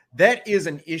Wars. That is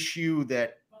an issue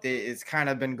that is kind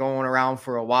of been going around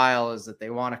for a while, is that they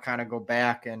want to kind of go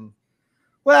back and,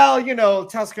 well,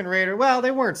 Tusken Raider, well,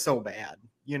 they weren't so bad.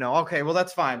 Okay, well,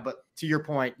 that's fine. But to your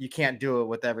point, you can't do it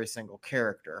with every single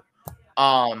character.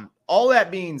 All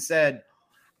that being said,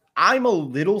 I'm a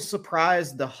little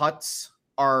surprised the Hutts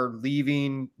are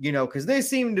leaving, because they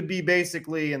seem to be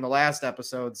basically in the last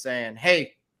episode saying,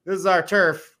 "Hey, this is our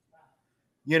turf.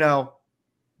 We'll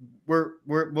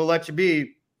let you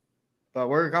be, but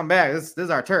we're gonna come back. This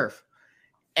is our turf."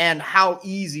 And how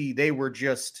easy they were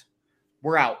just,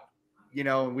 "We're out.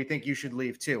 We think you should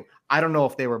leave too." I don't know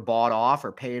if they were bought off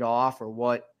or paid off or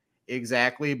what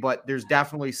exactly, but there's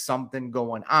definitely something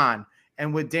going on.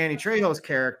 And with Danny Trejo's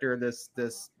character, this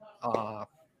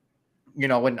in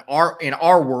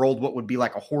our world, what would be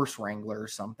like a horse wrangler or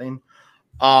something.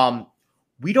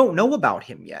 We don't know about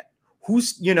him yet.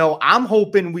 I'm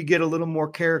hoping we get a little more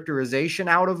characterization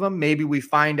out of him. Maybe we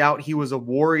find out he was a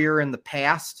warrior in the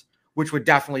past, which would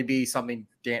definitely be something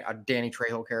a Danny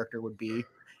Trejo character would be.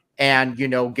 And,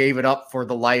 gave it up for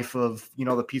the life of,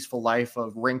 the peaceful life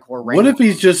of Rancor. What if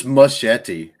he's just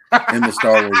Machete in the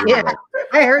Star Wars Yeah, universe?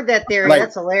 I heard that theory.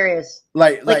 That's hilarious.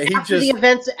 Like he after the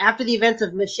events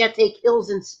of Machete Kills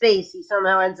in Space, he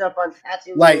somehow ends up on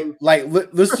Tatooine.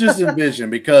 Let's just envision,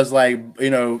 because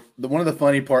one of the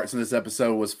funny parts in this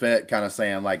episode was Fett kind of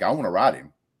saying like, "I want to ride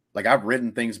him. Like, I've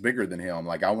ridden things bigger than him.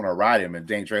 Like, I want to ride him." And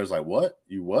Danny Trejo was like, "What?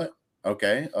 You what?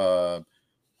 Okay.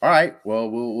 All right, well,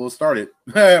 we'll start it.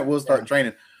 We'll start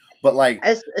training." But like,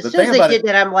 as soon as they did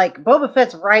that, I'm like, Boba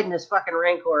Fett's riding this fucking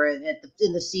Rancor in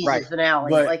the season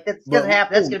finale. But, that's gonna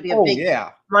happen. That's gonna be a big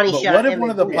money shot. What if one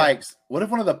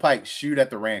of the Pikes shoot at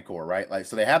the Rancor, right? Like,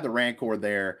 so they have the Rancor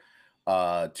there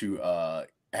to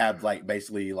have like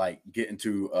basically like get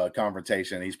into a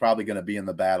confrontation. He's probably going to be in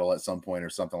the battle at some point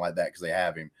or something like that because they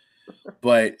have him.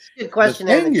 But good question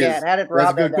in the chat. How did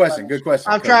Rob? That's a good question. Good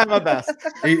question. I'm trying my best.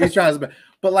 He's trying his best.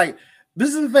 But like,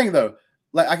 this is the thing though.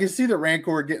 Like, I can see the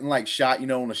Rancor getting like shot,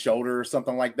 on the shoulder or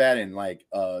something like that, and like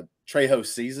Trejo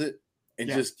sees it and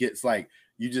just gets like,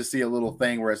 you just see a little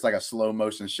thing where it's like a slow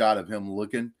motion shot of him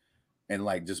looking and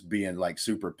like just being like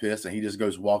super pissed, and he just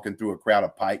goes walking through a crowd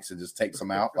of Pikes and just takes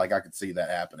them out. Like, I could see that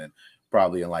happening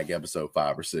probably in like episode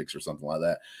 5 or 6 or something like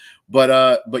that.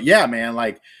 But yeah, man,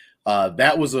 like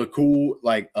that was a cool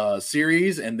like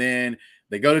series, and then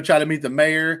they go to try to meet the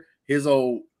mayor. His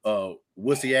old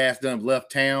wussy ass done left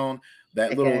town.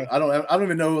 That little, I don't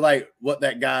even know like what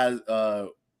that guy's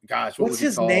gosh, what's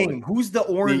his name? Who's the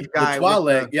orange guy? The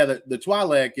Twi'lek, the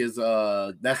Twi'lek is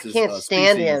that's his. I can't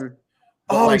stand him.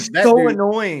 Oh, like, he's so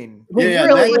annoying. He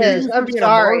really is. I'm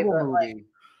sorry, but like,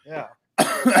 yeah.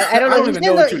 I don't know.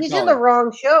 He's in the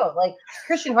wrong show. Like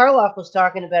Christian Harloff was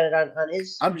talking about it on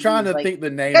his. I'm trying to think the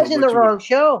name. He's in the wrong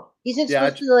show. He's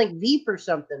supposed to be like Veep or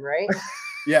something, right?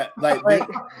 Yeah, like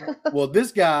well,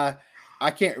 this guy,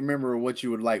 I can't remember what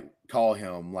you would like call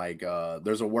him. Like,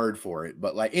 there's a word for it,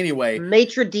 but like anyway,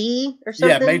 Maitre D or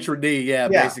something. Yeah, Maitre D. Yeah,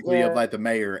 basically of like the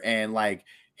mayor, and like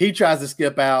he tries to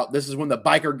skip out. This is when the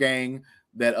biker gang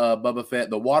that Boba Fett,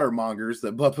 the watermongers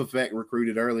that Boba Fett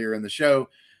recruited earlier in the show,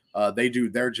 they do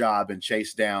their job and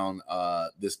chase down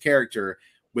this character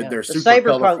with their super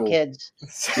cyberpunk colorful kids.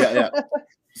 Yeah.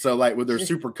 So like with their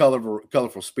super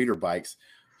colorful speeder bikes.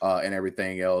 and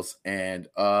everything else. And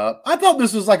I thought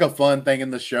this was like a fun thing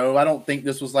in the show. I don't think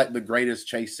this was like the greatest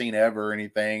chase scene ever or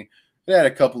anything. It had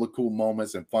a couple of cool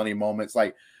moments and funny moments.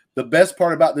 Like the best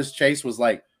part about this chase was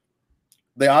like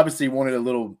they obviously wanted a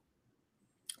little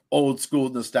old school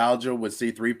nostalgia with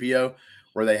C-3PO,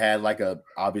 where they had like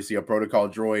obviously a protocol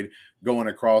droid going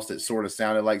across that sort of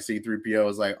sounded like C-3PO. It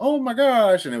was like, oh my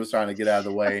gosh, and it was trying to get out of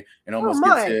the way and almost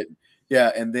gets hit.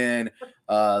 Yeah, and then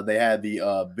they had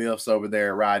the Biffs over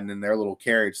there riding in their little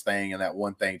carriage thing, and that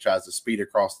one thing tries to speed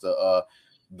across the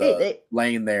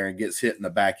lane there and gets hit in the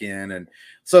back end. And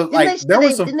so like there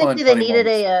was some fun.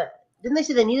 Didn't they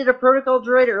say they needed a protocol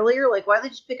droid earlier? Like, why did they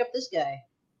just pick up this guy?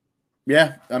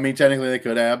 Yeah, I mean, technically they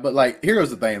could have, but like,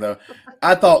 here's the thing though.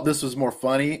 I thought this was more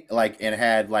funny, like, and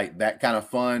had like that kind of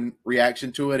fun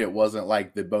reaction to it. It wasn't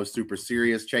like the most super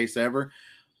serious chase ever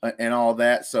and all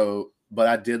that. So, but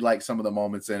I did like some of the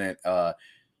moments in it.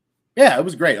 Yeah, it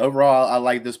was great. Overall, I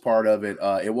like this part of it.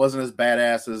 It wasn't as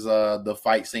badass as the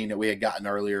fight scene that we had gotten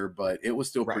earlier, but it was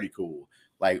still pretty cool.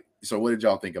 Like, so what did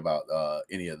y'all think about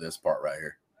any of this part right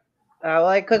here? Well,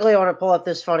 I quickly want to pull up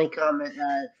this funny comment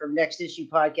from Next Issue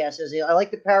Podcast. Says, I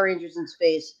like the Power Rangers in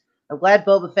space. I'm glad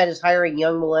Boba Fett is hiring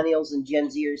young millennials and Gen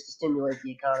Zers to stimulate the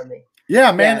economy.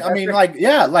 Yeah, man. Yeah, I mean,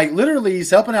 like literally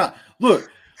he's helping out. Look,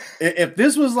 if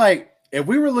this was like, if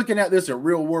we were looking at this in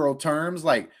real world terms,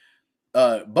 like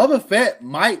Boba Fett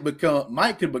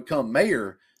could become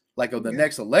mayor like of the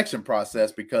next election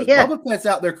process because Boba Fett's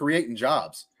out there creating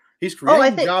jobs. He's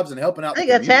creating jobs and helping out. I think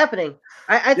that's happening.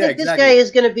 I think this guy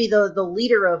is going to be the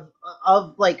leader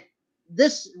of like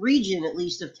this region, at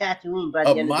least of Tatooine by the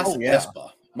end of the year.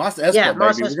 Mos Espa, baby.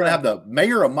 We're going to have the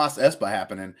mayor of Mos Espa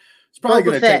happening. It's probably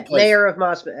going to take place. Mayor of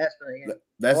Mos Espa. Yeah.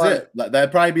 That's it.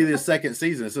 That'd probably be the second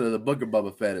season instead of the Book of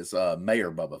Boba Fett. It's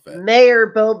Mayor Boba Fett.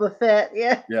 Mayor Boba Fett.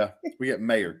 Yeah. Yeah, we get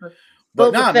mayor.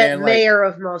 But Boba Fett, man, mayor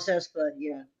of Mos Espa.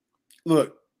 Yeah.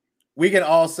 Look. We can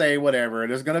all say whatever.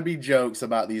 There's going to be jokes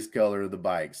about these color of the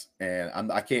bikes,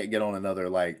 and I can't get on another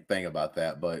like thing about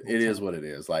that. But it is what it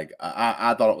is. Like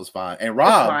I thought it was fine, and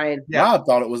Rob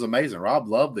thought it was amazing. Rob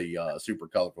loved the super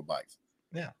colorful bikes.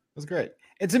 Yeah, it was great.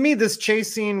 And to me, this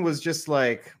chase scene was just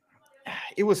like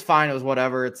it was fine. It was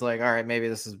whatever. It's like, all right, maybe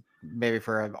this is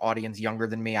for an audience younger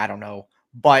than me. I don't know,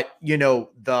 but you know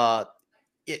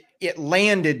It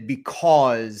landed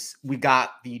because we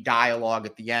got the dialogue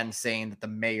at the end saying that the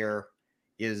mayor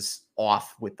is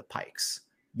off with the Pikes,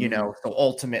 you know? So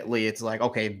ultimately it's like,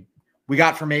 okay, we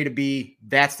got from A to B.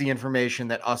 That's the information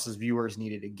that us as viewers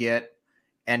needed to get.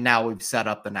 And now we've set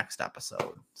up the next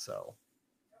episode. So.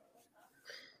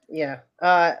 Yeah.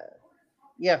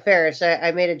 Ferris,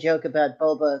 I made a joke about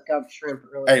Boba Gump Shrimp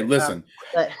earlier. Hey, listen,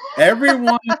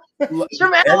 everyone. He's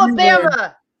from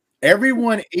Alabama.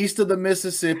 Everyone east of the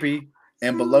Mississippi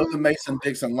and below the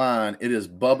Mason-Dixon line, it is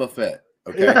Boba Fett.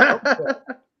 Okay.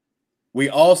 We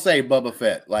all say Boba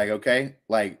Fett. Like, okay.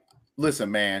 Like, listen,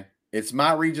 man, it's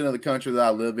my region of the country that I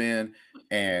live in.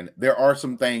 And there are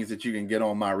some things that you can get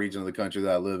on my region of the country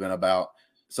that I live in about,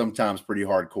 sometimes pretty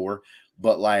hardcore.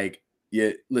 But like, yeah,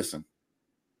 listen,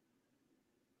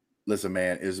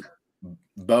 man,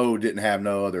 Bo didn't have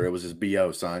no other. It was his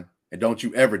BO, son. And don't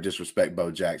you ever disrespect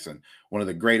Bo Jackson, one of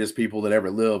the greatest people that ever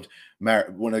lived,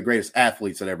 one of the greatest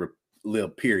athletes that ever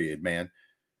lived, period, man.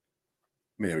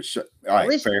 I mean, all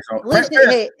right,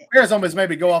 Ferris almost made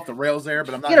me go off the rails there,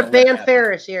 but I'm not going to ban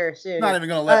Ferris here soon. I'm not even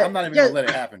going to let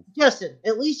it happen. Justin,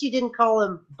 at least you didn't call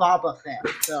him Boba Fett.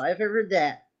 So I've heard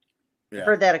that. Yeah. I've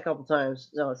heard that a couple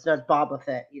times. No, it's not Boba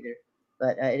Fett either.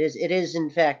 But it is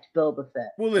in fact Boba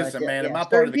Fett. Well, listen, man, in my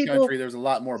part of the country, there's a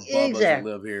lot more Bobbas that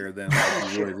live here than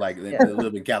like you really like that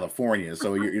live in California.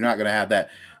 So you're not going to have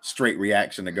that straight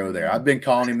reaction to go there. I've been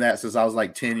calling him that since I was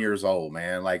like 10 years old,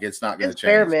 man. Like it's not going to change.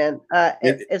 Fair, man.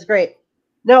 It's great.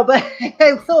 No, but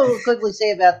I will quickly say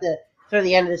about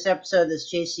the end of this episode, this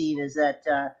chase scene is that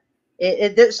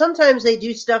sometimes they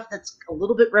do stuff that's a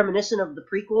little bit reminiscent of the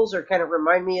prequels or kind of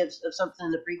remind me of something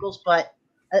in the prequels, but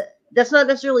that's not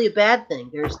necessarily a bad thing.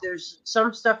 There's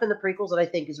some stuff in the prequels that I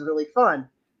think is really fun,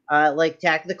 like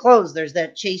Attack of the Clones. There's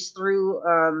that chase through,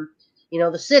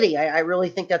 the city. I really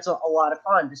think that's a lot of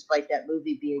fun, despite that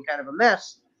movie being kind of a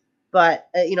mess. But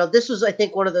this was, I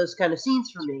think, one of those kind of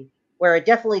scenes for me where it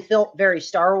definitely felt very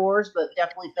Star Wars, but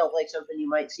definitely felt like something you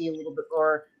might see a little bit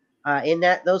more in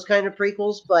those kind of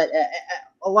prequels. But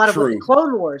a lot of what the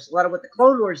Clone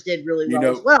Wars did really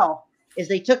well as well. Is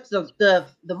they took the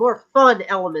more fun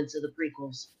elements of the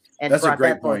prequels and brought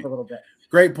that forth a little bit.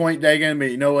 Great point, Dagan.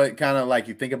 But you know what? Kind of like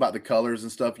you think about the colors and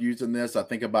stuff used in this. I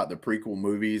think about the prequel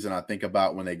movies, and I think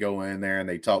about when they go in there and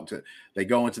they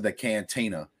go into the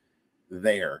cantina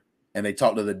there, and they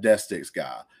talk to the Destix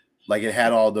guy. Like it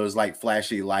had all those like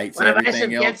flashy lights and Wanna buy some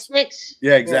everything jet else. sticks?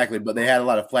 Yeah, exactly. But they had a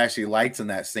lot of flashy lights in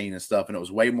that scene and stuff, and it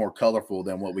was way more colorful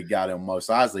than what we got in Mos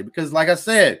Eisley. Because, like I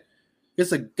said,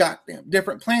 it's a goddamn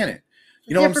different planet.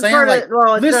 You know what I'm Different saying? part of Like, it-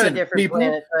 well, it's not a listen, different people.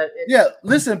 planet, but Yeah,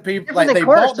 listen, people. different Like than they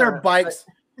bought their Coruscant, bikes.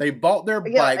 They bought their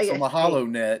bikes on the hey.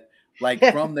 HoloNet, like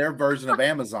Yeah. from their version of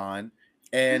Amazon.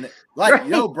 And like, Right.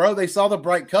 yo, bro, they saw the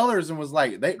bright colors and was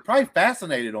like, they probably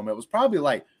fascinated them. It was probably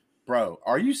like, bro,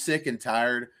 are you sick and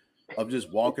tired of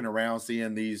just walking around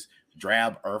seeing these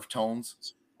drab earth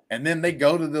tones? And then they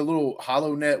go to the little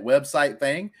HoloNet website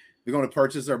thing. They're going to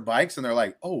purchase their bikes, and they're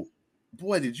like, oh,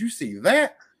 boy, did you see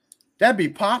that? That'd be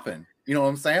popping. You know what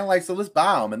I'm saying? Like, so let's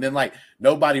buy them. And then, like,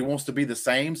 nobody wants to be the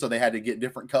same, so they had to get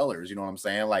different colors. You know what I'm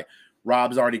saying? Like,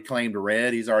 Rob's already claimed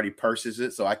red. He's already purchased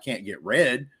it, so I can't get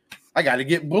red. I got to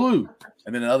get blue.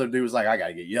 And then the other dude was like, I got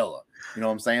to get yellow. You know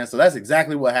what I'm saying? So that's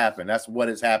exactly what happened. That's what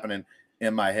is happening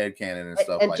in my head canon and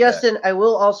stuff And like Justin, that. I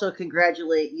will also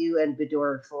congratulate you and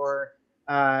Bedore for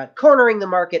cornering the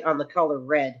market on the color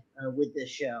red with this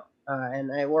show.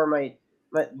 And I wore my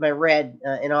red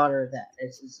in honor of that.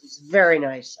 It's very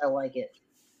nice. I like it.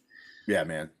 Yeah,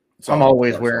 man. I'm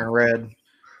always wearing red.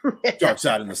 Dark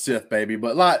Side and the Sith, baby.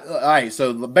 But all right,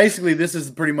 so basically this is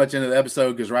pretty much into the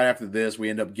episode because right after this we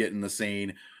end up getting the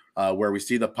scene where we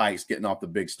see the Pikes getting off the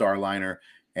big Starliner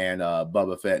and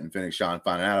Boba Fett and Fennec Shand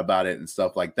finding out about it and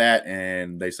stuff like that.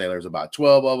 And they say there's about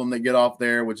 12 of them that get off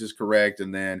there, which is correct.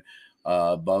 And then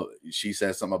she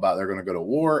says something about they're going to go to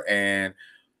war, and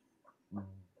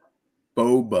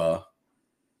Boba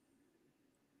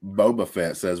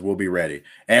Fett says we'll be ready.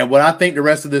 And what I think the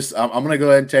rest of this, I'm going to go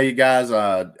ahead and tell you guys.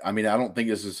 I mean, I don't think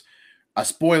this is a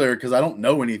spoiler because I don't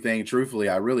know anything. Truthfully,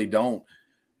 I really don't.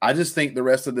 I just think the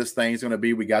rest of this thing is going to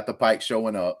be we got the Pike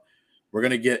showing up. We're going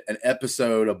to get an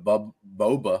episode of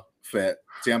Boba Fett.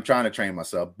 See, I'm trying to train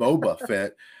myself. Boba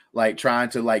Fett, like trying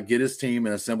to like get his team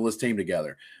and assemble his team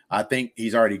together. I think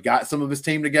he's already got some of his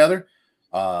team together.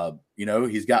 You know,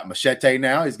 he's got Machete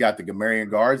now. He's got the Gamorrean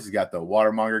Guards. He's got the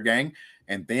Watermonger Gang.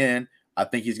 And then I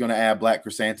think he's going to add Black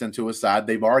Chrysanthemum to his side.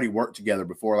 They've already worked together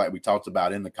before, like we talked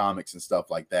about in the comics and stuff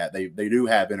like that. They do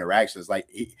have interactions. Like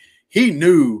he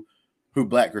knew who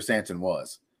Black Chrysanthemum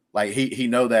was. Like he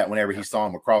know that whenever he saw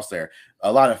him across there.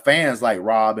 A lot of fans like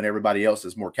Rob and everybody else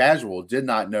that's more casual did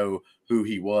not know who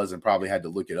he was and probably had to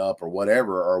look it up or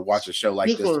whatever or watch a show like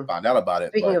this to find out about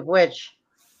it. Speaking of which,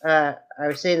 I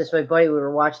was saying this to my buddy. We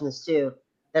were watching this too.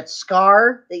 That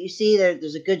scar that you see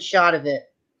there's a good shot of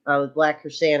it with Black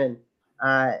Chrysanthemum,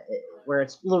 where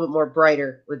it's a little bit more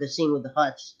brighter with the scene with the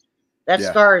huts. That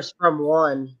scar is from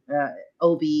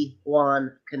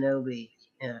Obi-Wan Kenobi.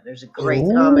 Yeah, there's a great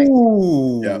comic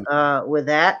with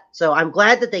that. So I'm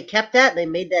glad that they kept that and they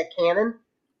made that canon.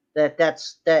 That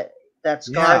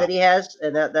scar that he has,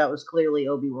 and that was clearly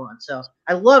Obi-Wan. So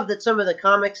I love that some of the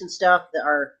comics and stuff that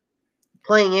are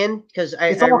playing in because I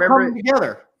remember coming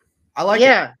together. I like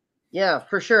it. Yeah,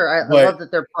 for sure. I love that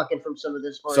they're plucking from some of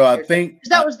this. So I think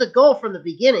that was the goal from the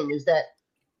beginning. Is that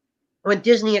when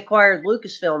Disney acquired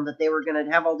Lucasfilm, that they were going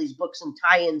to have all these books and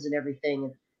tie-ins and everything.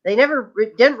 And they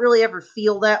didn't really ever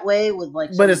feel that way with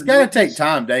like. But it's got to take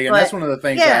time, Dagan. That's one of the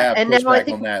things I have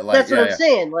pushback on that. Like, that's what I'm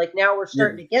saying. Like now we're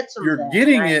starting to get some. You're of that,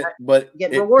 getting it, but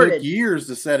it took years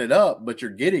to set it up. But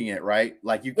you're getting it right.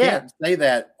 Like you can't say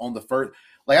that on the first.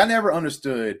 Like I never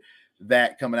understood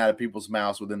that coming out of people's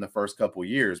mouths within the first couple of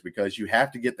years because you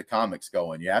have to get the comics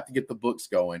going, you have to get the books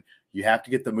going, you have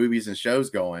to get the movies and shows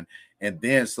going, and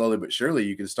then slowly but surely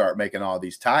you can start making all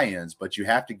these tie-ins. But you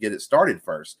have to get it started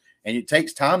first. And it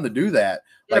takes time to do that.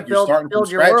 Like you're starting from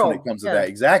scratch when it comes to that.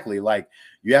 Exactly. Like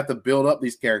you have to build up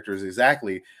these characters.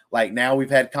 Exactly. Like now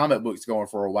we've had comic books going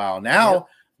for a while. Now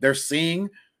they're seeing,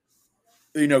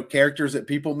 you know, characters that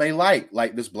people may like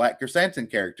this Black Chrysanthemum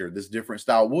character, this different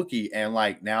style Wookiee. And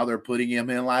like now they're putting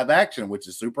him in live action, which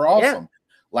is super awesome.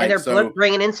 Like and they're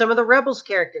bringing in some of the Rebels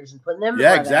characters and putting them.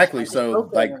 Yeah, exactly.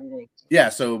 So like,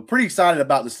 so pretty excited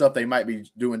about the stuff they might be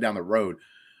doing down the road.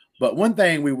 But one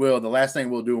thing the last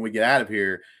thing we'll do when we get out of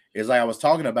here is like I was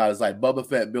talking about is like Boba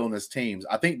Fett building his teams.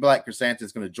 I think Black Chrysanthemum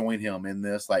is going to join him in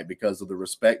this, like because of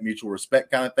the mutual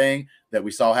respect kind of thing that we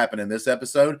saw happen in this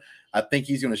episode. I think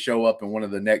he's going to show up in one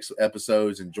of the next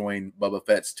episodes and join Boba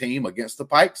Fett's team against the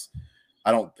Pikes.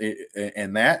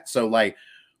 So like,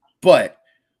 but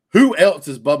who else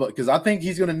is Boba? Because I think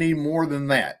he's going to need more than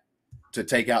that to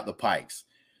take out the Pikes.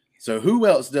 So who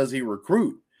else does he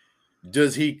recruit?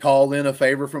 Does he call in a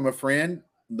favor from a friend,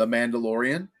 the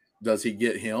Mandalorian? Does he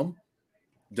get him?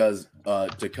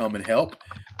 To come and help?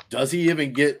 Does he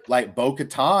even get like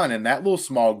Bo-Katan and that little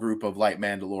small group of like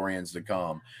Mandalorians to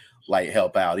come? like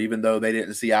help out, even though they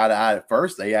didn't see eye to eye at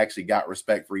first. They actually got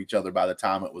respect for each other by the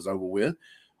time it was over with.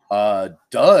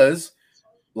 Does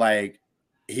like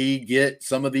he get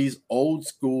some of these old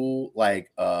school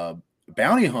like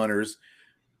bounty hunters,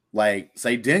 like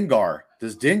say Dengar?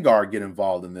 Does Dengar get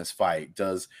involved in this fight?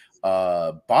 Does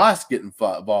Boss get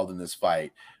involved in this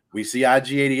fight? We see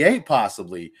IG-88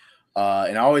 possibly,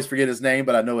 and I always forget his name,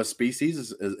 but I know his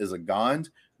species is a Gond.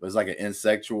 It was like an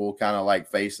insectual kind of like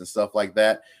face and stuff like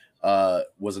that.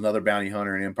 Was another bounty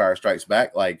hunter in Empire Strikes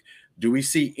Back. Like, do we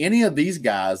see any of these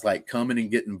guys like come in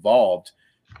and get involved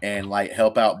and like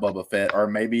help out Boba Fett, or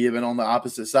maybe even on the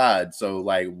opposite side? So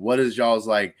like, what is y'all's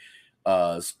like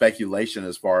speculation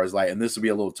as far as like, and this would be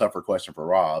a little tougher question for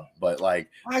Rob, but like,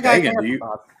 Dagan,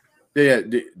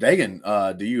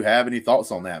 do you have any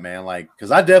thoughts on that, man? Like,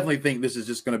 because I definitely think this is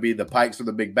just going to be the Pikes are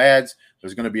the big bads.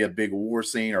 There's going to be a big war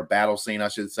scene or battle scene, I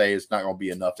should say. It's not going to be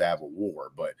enough to have a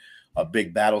war, but a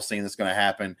big battle scene that's going to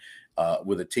happen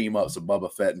with a team ups of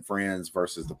Boba Fett and friends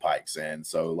versus the Pikes. And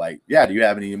so, like, yeah, do you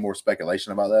have any more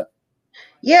speculation about that?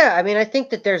 Yeah, I mean, I think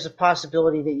that there's a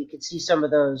possibility that you could see some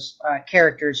of those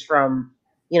characters from,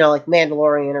 like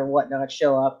Mandalorian or whatnot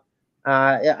show up.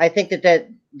 I think that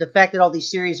the fact that all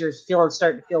these series are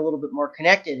starting to feel a little bit more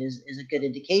connected is a good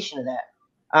indication of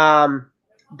that.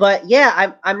 But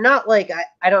yeah, I'm not like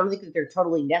I don't think that they're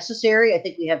totally necessary. I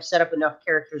think we have set up enough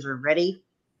characters already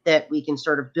that we can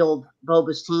sort of build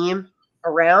Boba's team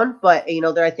around. But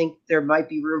I think there might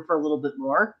be room for a little bit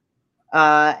more.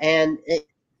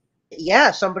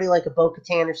 Yeah, somebody like a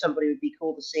Bo-Katan or somebody would be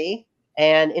cool to see.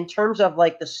 And in terms of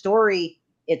like the story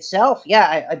itself,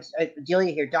 yeah, I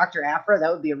Delia here, Dr. Aphra,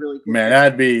 that would be a really cool man.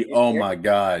 That'd be my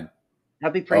god,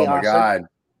 that'd be pretty awesome. Oh my god,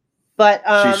 but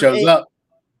she shows up.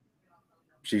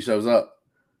 She shows up.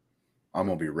 I'm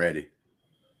gonna be ready.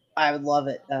 I would love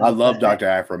it. I love Dr.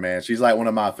 Aphra, man. She's like one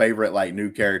of my favorite like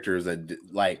new characters that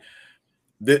like.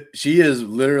 She is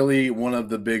literally one of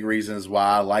the big reasons why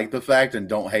I like the fact and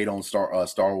don't hate on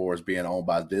Star Wars being owned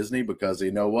by Disney, because you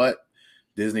know what?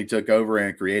 Disney took over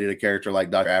and created a character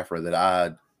like Dr. Aphra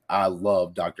that I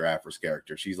love. Dr. Aphra's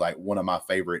character. She's like one of my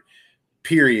favorite,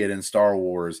 period, in Star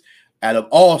Wars. Out of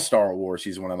all Star Wars,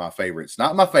 she's one of my favorites.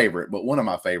 Not my favorite, but one of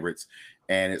my favorites.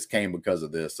 And it's came because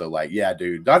of this. So like, yeah,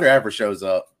 dude, Dr. Aphra shows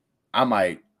up.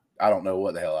 I don't know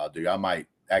what the hell I'll do. I might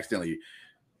accidentally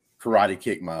karate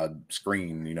kick my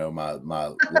screen, my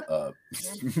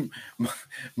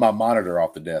my monitor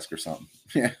off the desk or something.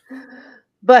 Yeah.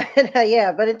 But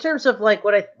but in terms of like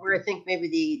where I think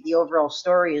maybe the overall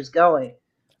story is going,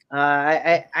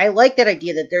 I like that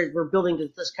idea that we're building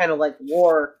this kind of like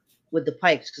war with the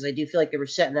Pikes, because I do feel like they were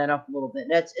setting that up a little bit.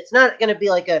 And it's not going to be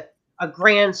like a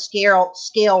grand scale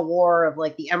war of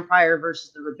like the Empire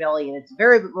versus the Rebellion. It's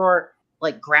very bit more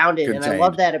like grounded, contained. And I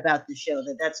love that about the show.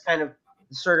 That's kind of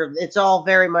sort of, it's all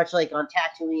very much like on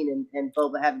Tatooine and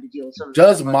Boba having to deal with some.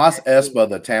 Does Mos Espa,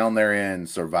 the town they're in,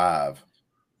 survive?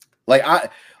 Boba.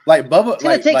 It's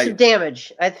gonna take some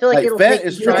damage. I feel like it'll Fett take.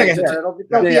 Is trying to it'll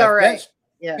be all right.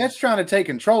 Fett's trying to take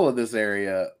control of this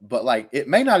area, but like it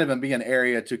may not even be an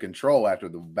area to control after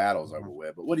the battle's over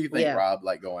with. But what do you think, Rob?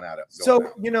 Like going at it. This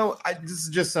is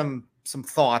just some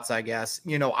thoughts, I guess.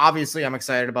 Obviously, I'm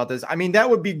excited about this. I mean, that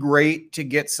would be great to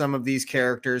get some of these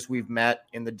characters we've met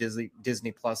in the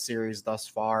Disney Plus series thus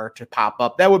far to pop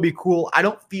up. That would be cool. I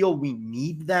don't feel we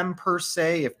need them per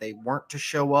se if they weren't to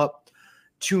show up.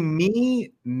 To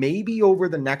me, maybe over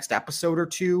the next episode or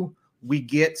two, we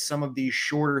get some of these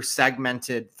shorter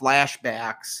segmented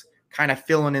flashbacks, kind of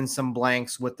filling in some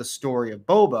blanks with the story of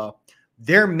Boba.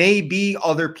 There may be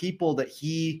other people that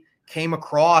he came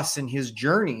across in his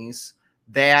journeys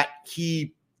that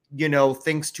he,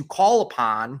 thinks to call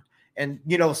upon. And,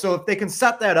 so if they can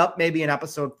set that up, maybe in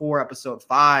episode 4, episode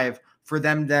 5, for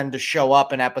them then to show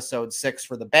up in episode 6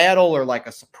 for the battle, or like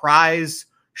a surprise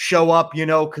show up,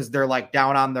 because they're like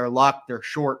down on their luck. They're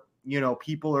short,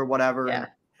 people or whatever. Yeah,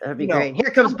 that'd be great. Here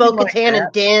comes Bo-Katan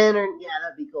and Din.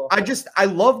 That'd be cool. I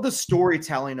love the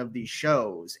storytelling of these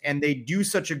shows, and they do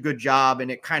such a good job.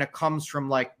 And it kind of comes from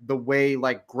like the way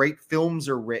like great films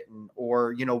are written,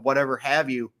 or, whatever have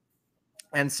you.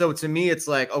 And so to me, it's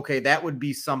like, okay, that would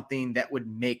be something that would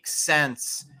make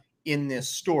sense in this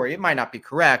story. It might not be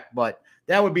correct, but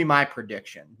that would be my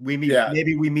prediction.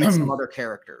 Maybe we meet some other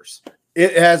characters.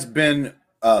 It has been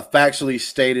factually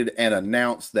stated and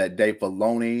announced that Dave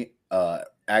Filoni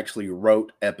actually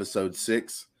wrote episode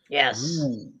 6. Yes.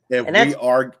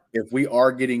 If we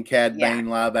are getting Cad Bane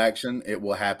live action, it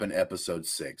will happen episode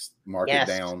 6. Mark it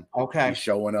down. Okay. He's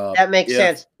showing up. That makes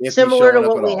sense. Similar to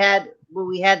what we had when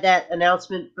we had that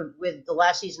announcement with the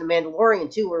last season of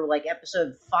Mandalorian too, where like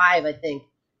episode 5, I think,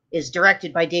 is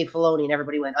directed by Dave Filoni, and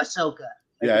everybody went Ahsoka.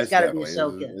 Yeah, it's got to be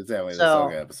Ahsoka. It's definitely the So,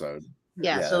 Ahsoka episode.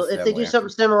 Yeah, so if they do something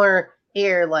similar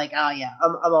here, like, oh yeah,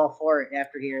 I'm all for it.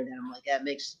 After hearing that, I'm like, that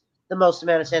makes the most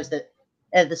amount of sense. That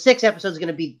the 6 episodes is going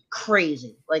to be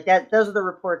crazy. Like that. Those are the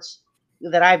reports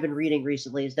that I've been reading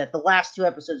recently. Is that the last 2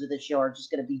 episodes of this show are just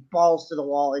going to be balls to the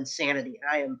wall insanity.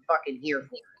 I am fucking here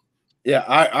for it. Yeah,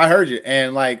 I heard you.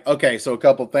 And like, okay, so a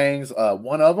couple things.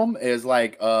 One of them is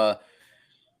like,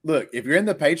 look, if you're in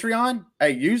the Patreon,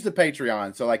 hey, use the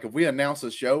Patreon. So like if we announce a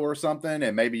show or something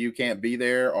and maybe you can't be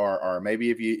there, or maybe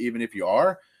even if you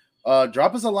are,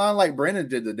 drop us a line like Brennan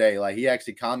did today. Like he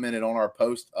actually commented on our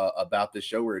post about this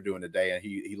show we were doing today, and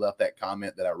he left that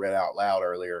comment that I read out loud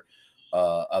earlier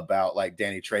about like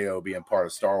Danny Trejo being part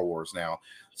of Star Wars now.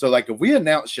 So like if we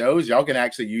announce shows, y'all can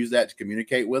actually use that to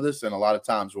communicate with us, and a lot of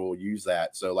times we'll use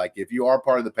that. So like if you are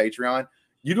part of the Patreon,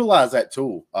 utilize that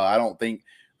tool. I don't think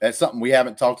that's something we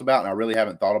haven't talked about, and I really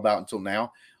haven't thought about until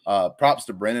now. Props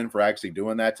to Brennan for actually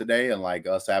doing that today, and like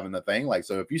us having the thing. Like,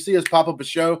 so if you see us pop up a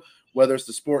show, whether it's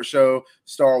the sports show,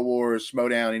 Star Wars,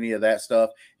 Schmodown, any of that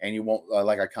stuff, and you want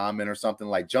like a comment or something,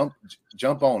 like jump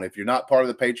on. If you're not part of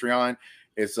the Patreon,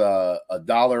 it's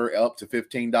 $1 up to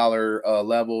 $15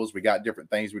 levels. We got different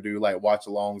things we do, like watch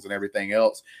alongs and everything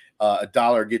else.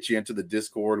 $1 gets you into the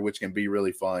Discord, which can be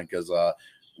really fun because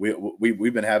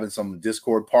we've been having some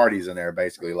Discord parties in there,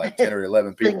 basically like 10 or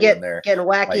 11 people in there, getting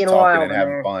wacky like, and talking wild and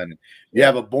having fun. You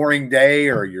have a boring day,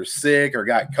 or you're sick, or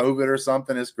got COVID or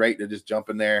something. It's great to just jump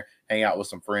in there, hang out with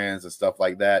some friends and stuff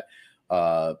like that.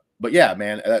 But yeah,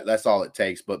 man, that's all it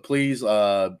takes. But please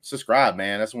subscribe,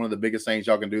 man. That's one of the biggest things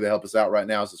y'all can do to help us out right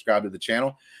now. Subscribe to the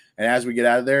channel. And as we get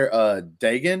out of there,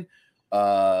 Dagan,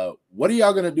 what are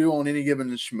y'all gonna do on any given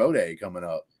Schmo Day coming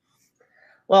up?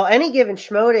 Well, any given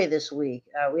Schmo Day this week,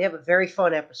 we have a very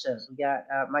fun episode. We got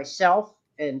myself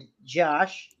and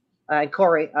Josh and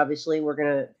Corey. Obviously, we're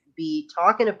going to be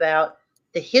talking about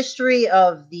the history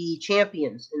of the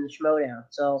champions in the Schmodown.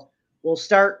 So we'll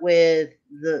start with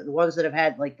the ones that have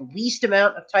had like the least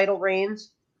amount of title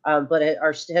reigns, but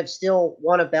have still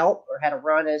won a belt or had a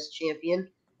run as champion.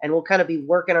 And we'll kind of be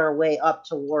working our way up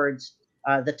towards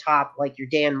the top, like your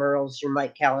Dan Murrells, your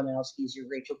Mike Kalinowski's, your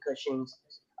Rachel Cushing's.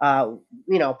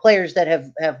 Players that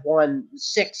have won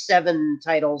 6, 7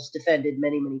 titles, defended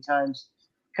many, many times,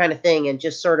 kind of thing, and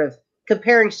just sort of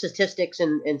comparing statistics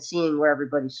and seeing where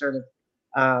everybody's sort of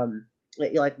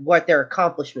like what their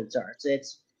accomplishments are.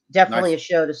 It's definitely a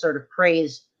show to sort of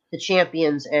praise the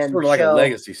champions and sort of like a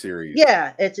legacy series.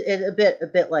 Yeah, it's a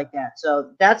bit like that.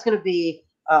 So that's going to be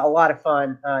a lot of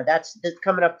fun. That's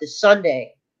coming up this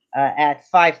Sunday at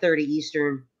 5:30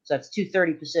 Eastern. So that's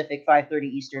 2:30 Pacific, 5:30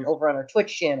 Eastern, over on our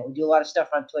Twitch channel. We do a lot of stuff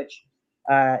on Twitch,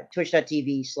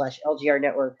 twitch.tv/LGR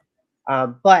Network.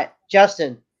 But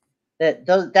Justin,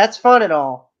 that's fun and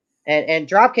all. And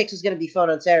Dropkicks is going to be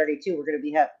fun on Saturday too. We're going to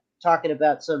be talking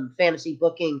about some fantasy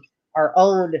booking, our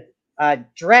own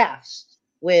drafts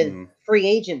with free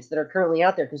agents that are currently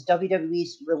out there, because WWE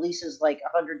releases like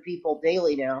 100 people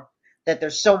daily now, that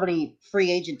there's so many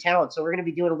free agent talent. So we're going to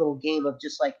be doing a little game of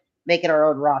just like making our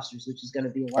own rosters, which is going to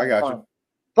be a lot of fun.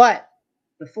 But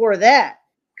before that,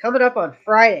 coming up on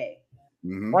Friday,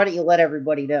 why don't you let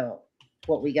everybody know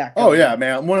what we got? Oh yeah,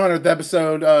 man, 100th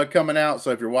episode coming out.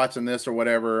 So if you're watching this or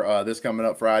whatever, this coming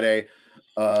up Friday,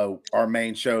 our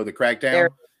main show, The Crackdown,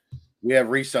 we have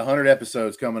reached 100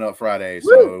 episodes coming up Friday.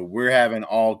 So we're having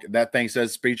all that thing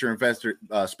says feature investor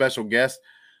special guest.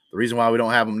 The reason why we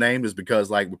don't have them named is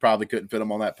because like we probably couldn't fit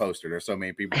them on that poster. There's so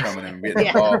many people coming in and getting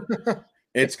involved.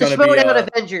 It's going to be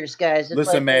Avengers, guys.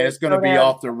 Listen, man, it's going to be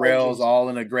off the rails, all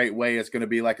in a great way. It's going to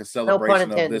be like a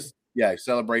celebration of this,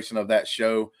 celebration of that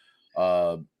show.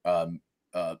 All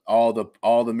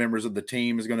the members of the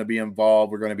team is going to be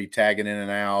involved. We're going to be tagging in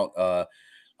and out.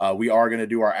 We are going to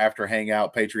do our after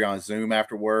hangout Patreon Zoom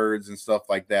afterwards and stuff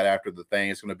like that after the thing.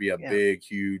 It's going to be a big,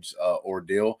 huge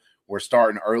ordeal. We're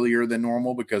starting earlier than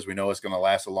normal because we know it's going to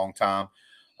last a long time.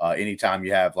 Anytime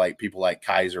you have like people like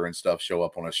Kaiser and stuff show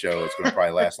up on a show, it's going to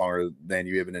probably last longer than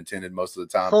you even intended most of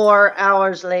the time. 4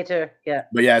 hours later. Yeah.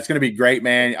 But yeah, it's going to be great,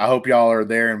 man. I hope y'all are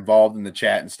there involved in the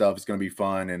chat and stuff. It's going to be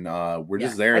fun. And we're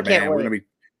just there, man. We're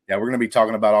going to be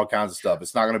talking about all kinds of stuff.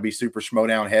 It's not going to be super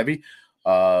Schmodown heavy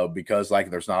because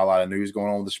like there's not a lot of news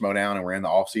going on with the Schmodown and we're in the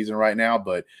off season right now,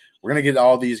 but we're going to get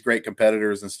all these great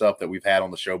competitors and stuff that we've had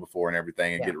on the show before and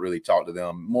everything and get to really talk to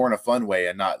them more in a fun way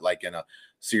and not like in a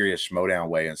serious Schmodown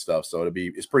way and stuff. So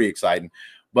it's pretty exciting.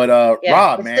 But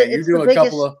Rob, man, you're doing a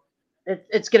couple of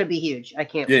it's going to be huge. I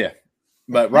can't wait.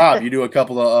 But Rob, you do a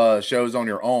couple of shows on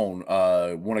your own.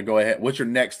 Want to go ahead? What's your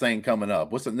next thing coming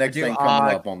up? What's the next thing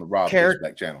coming up on the Rob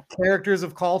Fishback channel? Characters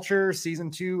of Culture Season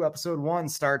 2, Episode 1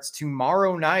 starts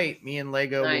tomorrow night. Me and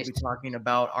Lego will be talking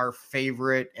about our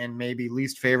favorite and maybe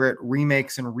least favorite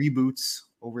remakes and reboots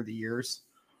over the years.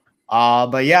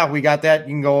 But yeah, we got that.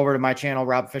 You can go over to my channel,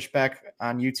 Rob Fishback,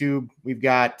 on YouTube. We've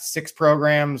got 6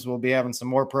 programs. We'll be having some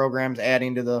more programs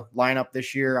adding to the lineup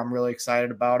this year. I'm really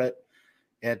excited about it.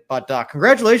 But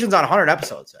congratulations on 100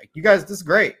 episodes. Like, you guys, this is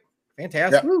great.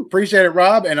 Fantastic. Yeah, appreciate it,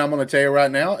 Rob. And I'm going to tell you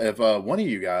right now, if one of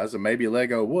you guys, or maybe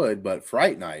Lego would, but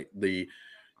Fright Night, the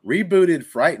rebooted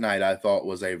Fright Night, I thought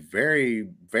was a very,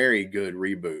 very good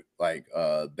reboot. Like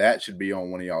that should be on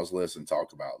one of y'all's lists and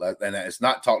talk about that. And it's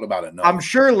not talked about enough. I'm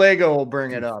sure Lego will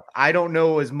bring it up. I don't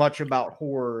know as much about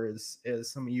horror as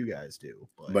some of you guys do.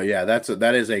 But yeah,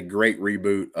 that is a great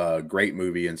reboot, great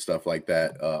movie and stuff like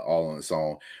that, all on its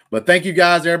own. But thank you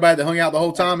guys, everybody that hung out the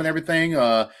whole time and everything.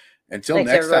 Until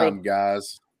Thanks, next everybody. time,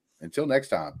 guys. Until next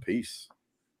time, peace.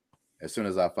 As soon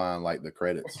as I find like the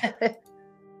credits.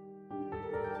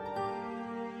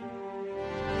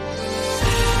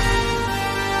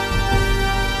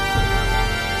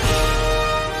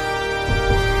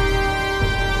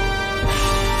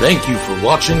 Thank you for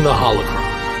watching the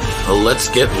Holocron, a Let's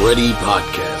Get Ready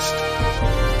podcast.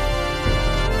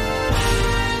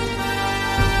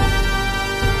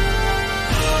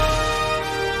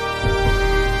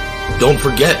 Don't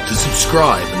forget to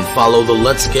subscribe and follow the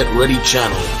Let's Get Ready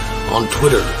channel on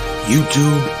Twitter,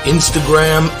 YouTube,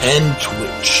 Instagram, and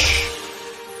Twitch.